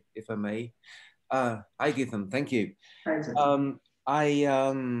 if I may. Hi, Geethan, thank you. Hi,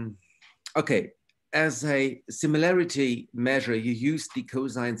 Okay, as a similarity measure, you use the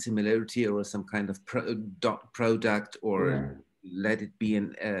cosine similarity or some kind of product, or let it be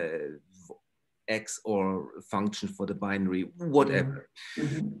an X or function for the binary, whatever.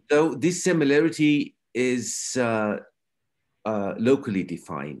 So this similarity is locally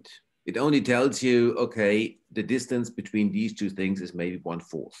defined. It only tells you, okay, the distance between these two things is maybe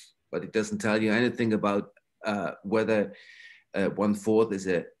 1/4, but it doesn't tell you anything about whether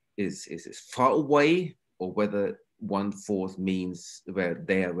 1/4 is far away or whether 1/4 means where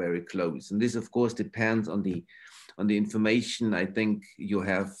they are very close. And this, of course, depends on the information I think you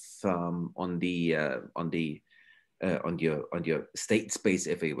have on your state space,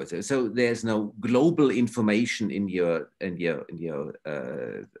 if you would. So there's no global information in your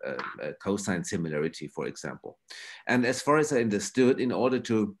cosine similarity, for example. And as far as I understood, in order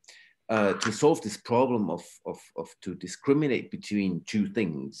to solve this problem of to discriminate between two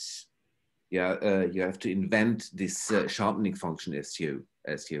things, you have to invent this sharpening function, as you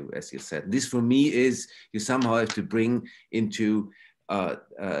said. This for me is you somehow have to bring into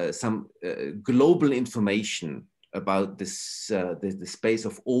some global information about this the space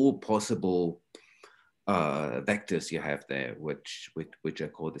of all possible vectors you have there, which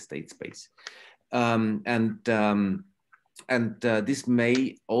are called the state space, and this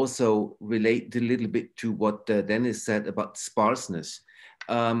may also relate a little bit to what Dennis said about sparseness.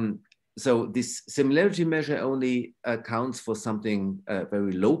 So this similarity measure only accounts for something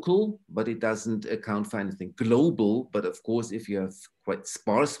very local, but it doesn't account for anything global. But of course, if you have quite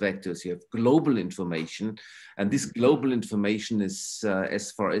sparse vectors, you have global information, and this global information is,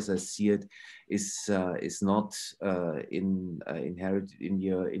 as far as I see it, is not inherited in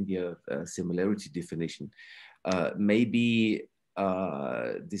your similarity definition. Maybe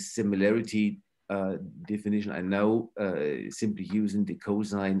this similarity definition, I know simply using the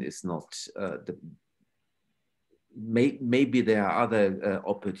cosine is not maybe there are other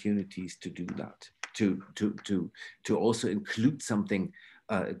opportunities to do that, to also include something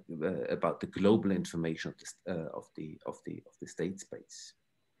about the global information of the state space,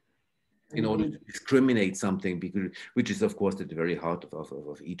 in order to discriminate something, because, which is of course at the very heart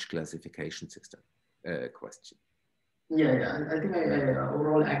of each classification system question. Yeah, I think I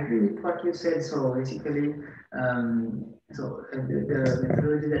overall agree with what you said. So basically, the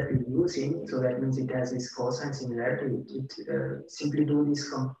methodology that we're using, so that means it has this cosine similarity. It simply do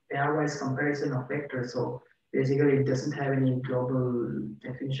this pairwise comparison of vectors. So basically, it doesn't have any global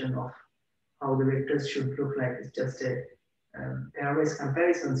definition of how the vectors should look like. It's just a pairwise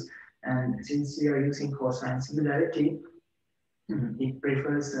comparisons. And since we are using cosine similarity, it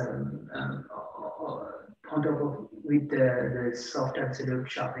prefers on top of with the soft absolute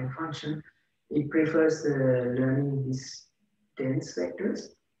sharpening function, it prefers the learning these dense vectors.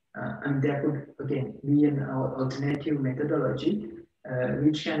 And there could again be an alternative methodology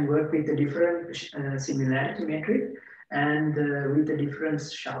which can work with a different similarity metric and with a different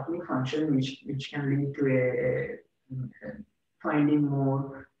sharpening function, which can lead to a finding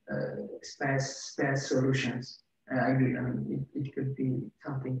more sparse solutions. I agree. I mean, it could be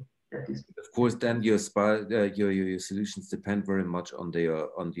something that is. Of course, then your solutions depend very much on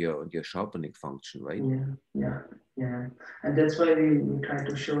your sharpening function, right? Yeah. And that's why we try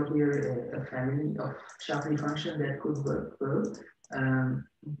to show here a family of sharpening function that could work well.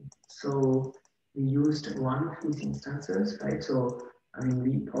 So we used one of these instances, right? So I mean,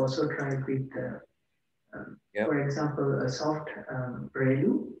 we also tried with, for example, a soft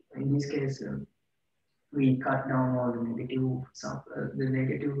ReLU. In this case, we cut down all the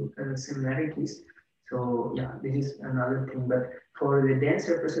negative similarities. So yeah, this is another thing. But for the dense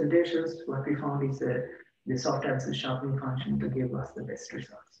representations, what we found is the soft absolute sharpening function to give us the best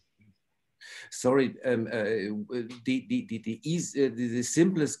results. Sorry, the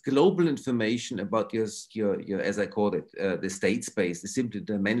simplest global information about your as I call it, the state space is simply the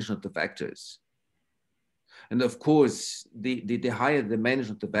dimension of the vectors. And of course, the higher the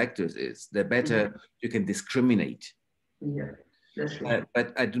dimension of the vectors is, the better you can discriminate. Yeah, that's right.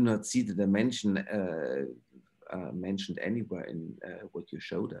 But I do not see the dimension mentioned anywhere in what you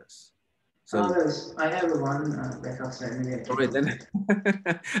showed us. So I have one backup slide. Sorry, then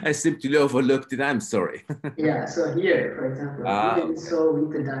I simply overlooked it. I'm sorry. Yeah, so here, for example, here we saw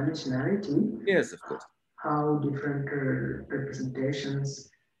with the dimensionality. Yes, of course. How different representations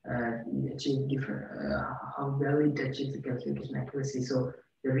achieve different, how well it achieves the calculation accuracy. So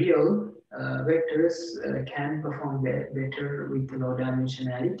the real vectors can perform better with the low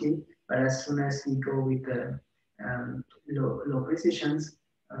dimensionality, but as soon as we go with the low precisions,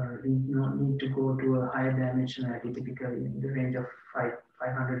 we need to go to a higher dimensionality, typically in the range of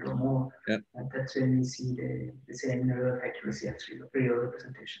 500 or more. Yep. And that's when we see the same level of accuracy as real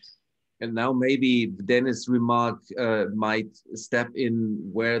representations. And now maybe Dennis' remark might step in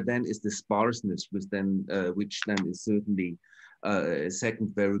where then is the sparseness, which then is certainly a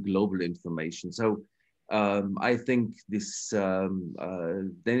second very global information. So I think this,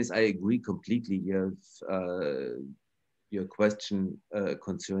 Dennis, I agree completely. Your question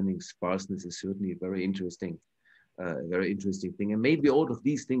concerning sparseness is certainly a very interesting thing. And maybe all of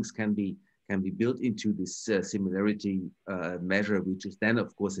these things can be built into this similarity measure, which is then,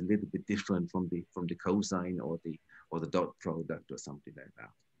 of course, a little bit different from the cosine or the dot product or something like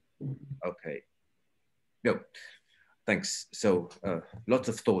that. Okay. No, thanks. So lots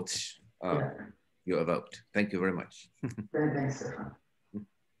of thoughts you evoked. Thank you very much. Thanks, Stefan.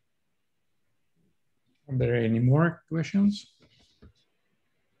 Are there any more questions?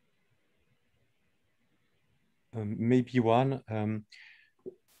 Maybe one.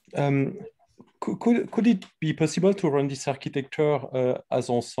 Could it be possible to run this architecture as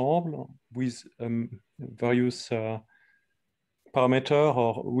ensemble with various parameters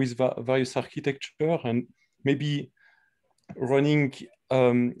or with various architecture, and maybe running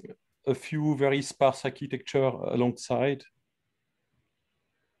a few very sparse architecture alongside?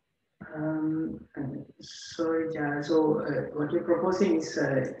 Sorry, yeah. So what you're proposing is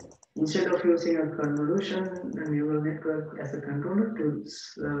instead of using a convolution, a neural network as a controller to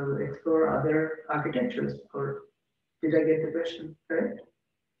explore other architectures, or did I get the question correct?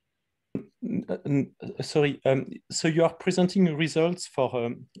 Sorry, so you are presenting results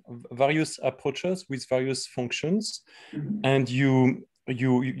for various approaches with various functions, and you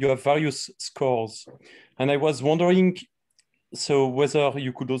have various scores. And I was wondering, so whether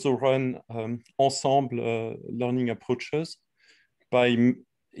you could also run ensemble learning approaches by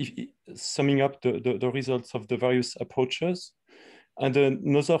summing up the results of the various approaches. And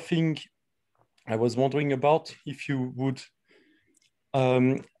another thing I was wondering about, if you would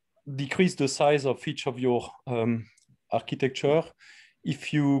decrease the size of each of your architecture,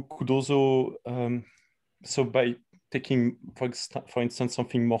 if you could also, so by taking, for instance,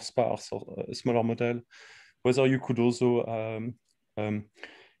 something more sparse or a smaller model, whether you could also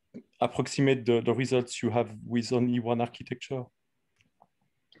approximate the results you have with only one architecture.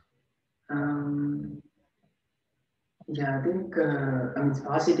 Yeah, I think, I mean,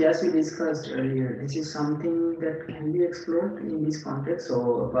 sparsity, as we discussed earlier, this is something that can be explored in this context.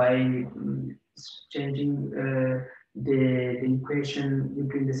 So by changing the equation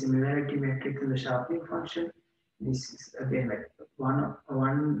between the similarity matrix and the sharpening function, this is again like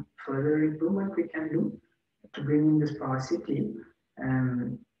one further improvement we can do to bring in the sparsity.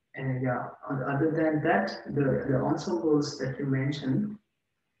 And yeah, other than that, the ensembles that you mentioned,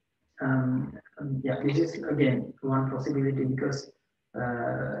 yeah, this is again one possibility because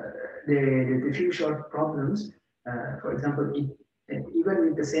the few short problems, for example, even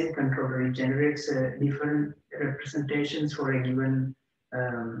with the same controller, it generates different representations for a given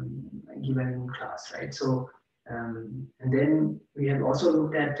class, right? So, and then we have also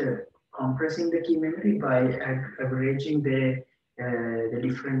looked at compressing the key memory by averaging the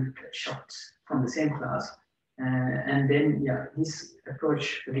different shots from the same class. And then, yeah, this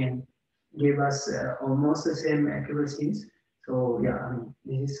approach again gave us almost the same accuracies. So yeah, I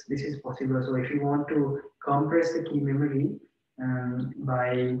mean, this is possible. So if you want to compress the key memory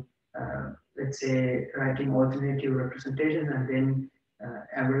by let's say writing alternative representations and then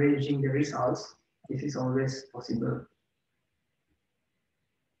averaging the results, this is always possible.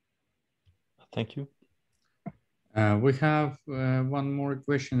 Thank you. We have one more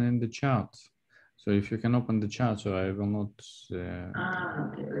question in the chat. So if you can open the chat, so I will not.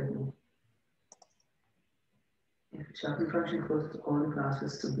 Okay, let me. If shuffle function forces all the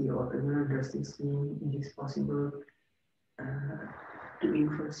classes to be orthogonal, does this mean it is possible to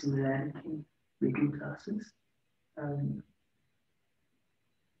infer similarity between classes?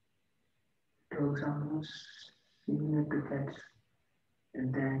 Dogs are most similar to cats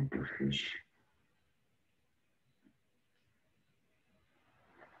than to fish.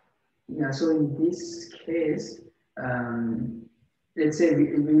 Yeah, so in this case, let's say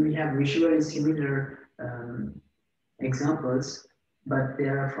we have visually similar examples, but they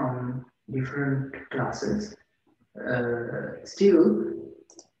are from different classes. Still,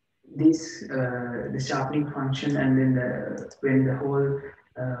 this the sharpening function and then when the whole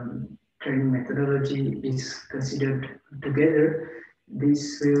training methodology is considered together,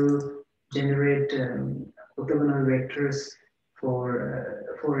 this will generate orthogonal vectors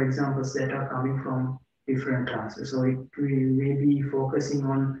for examples that are coming from different classes. So it may be focusing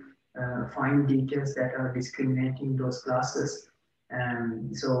on fine details that are discriminating those classes.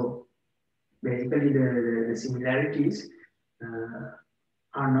 So basically the similarities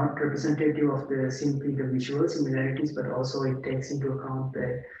are not representative of simply the visual similarities, but also it takes into account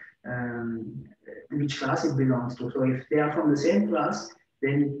which class it belongs to. So if they are from the same class,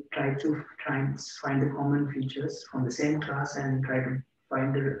 then try and find the common features from the same class and try to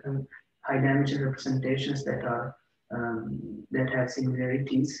find the high dimension representations that are that have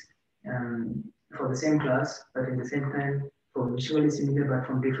similarities for the same class, but at the same time for visually similar but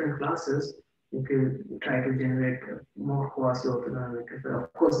from different classes. You could try to generate more quasi-orthogonal vectors. But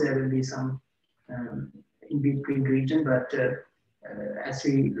of course, there will be some in between region, but as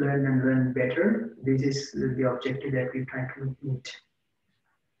we learn better, this is the objective that we try to meet.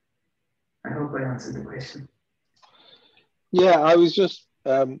 I hope I answered the question. Yeah, I was just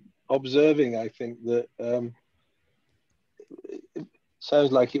observing, I think that it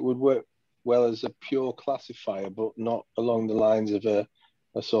sounds like it would work well as a pure classifier, but not along the lines of a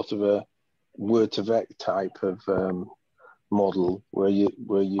sort of a word-to-vec type of model where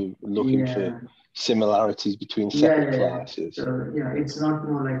you're looking for similarities between separate classes. So yeah, it's not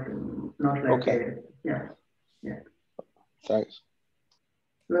more like okay. Yeah. Thanks.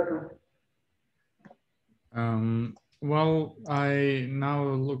 Welcome. Well, I now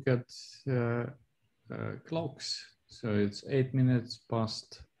look at clocks. So it's 8 minutes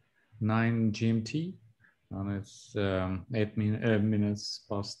past 9 GMT, and it's 8 minutes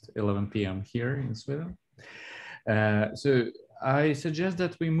past 11 p.m. here in Sweden. So I suggest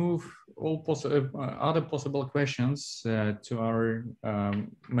that we move all other possible questions to our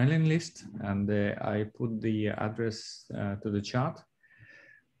mailing list, and I put the address to the chat.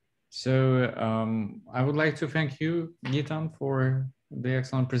 So I would like to thank you, Geethan, for the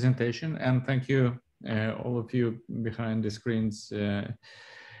excellent presentation, and thank you, all of you behind the screens,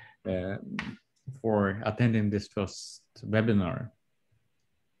 for attending this first webinar.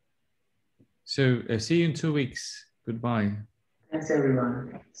 So see you in 2 weeks. Goodbye. Thanks,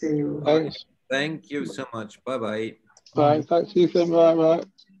 everyone. See you. Thanks. Thank you so much. Bye-bye. Bye. Thanks, Ethan. Bye.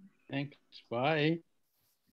 Thanks. Bye.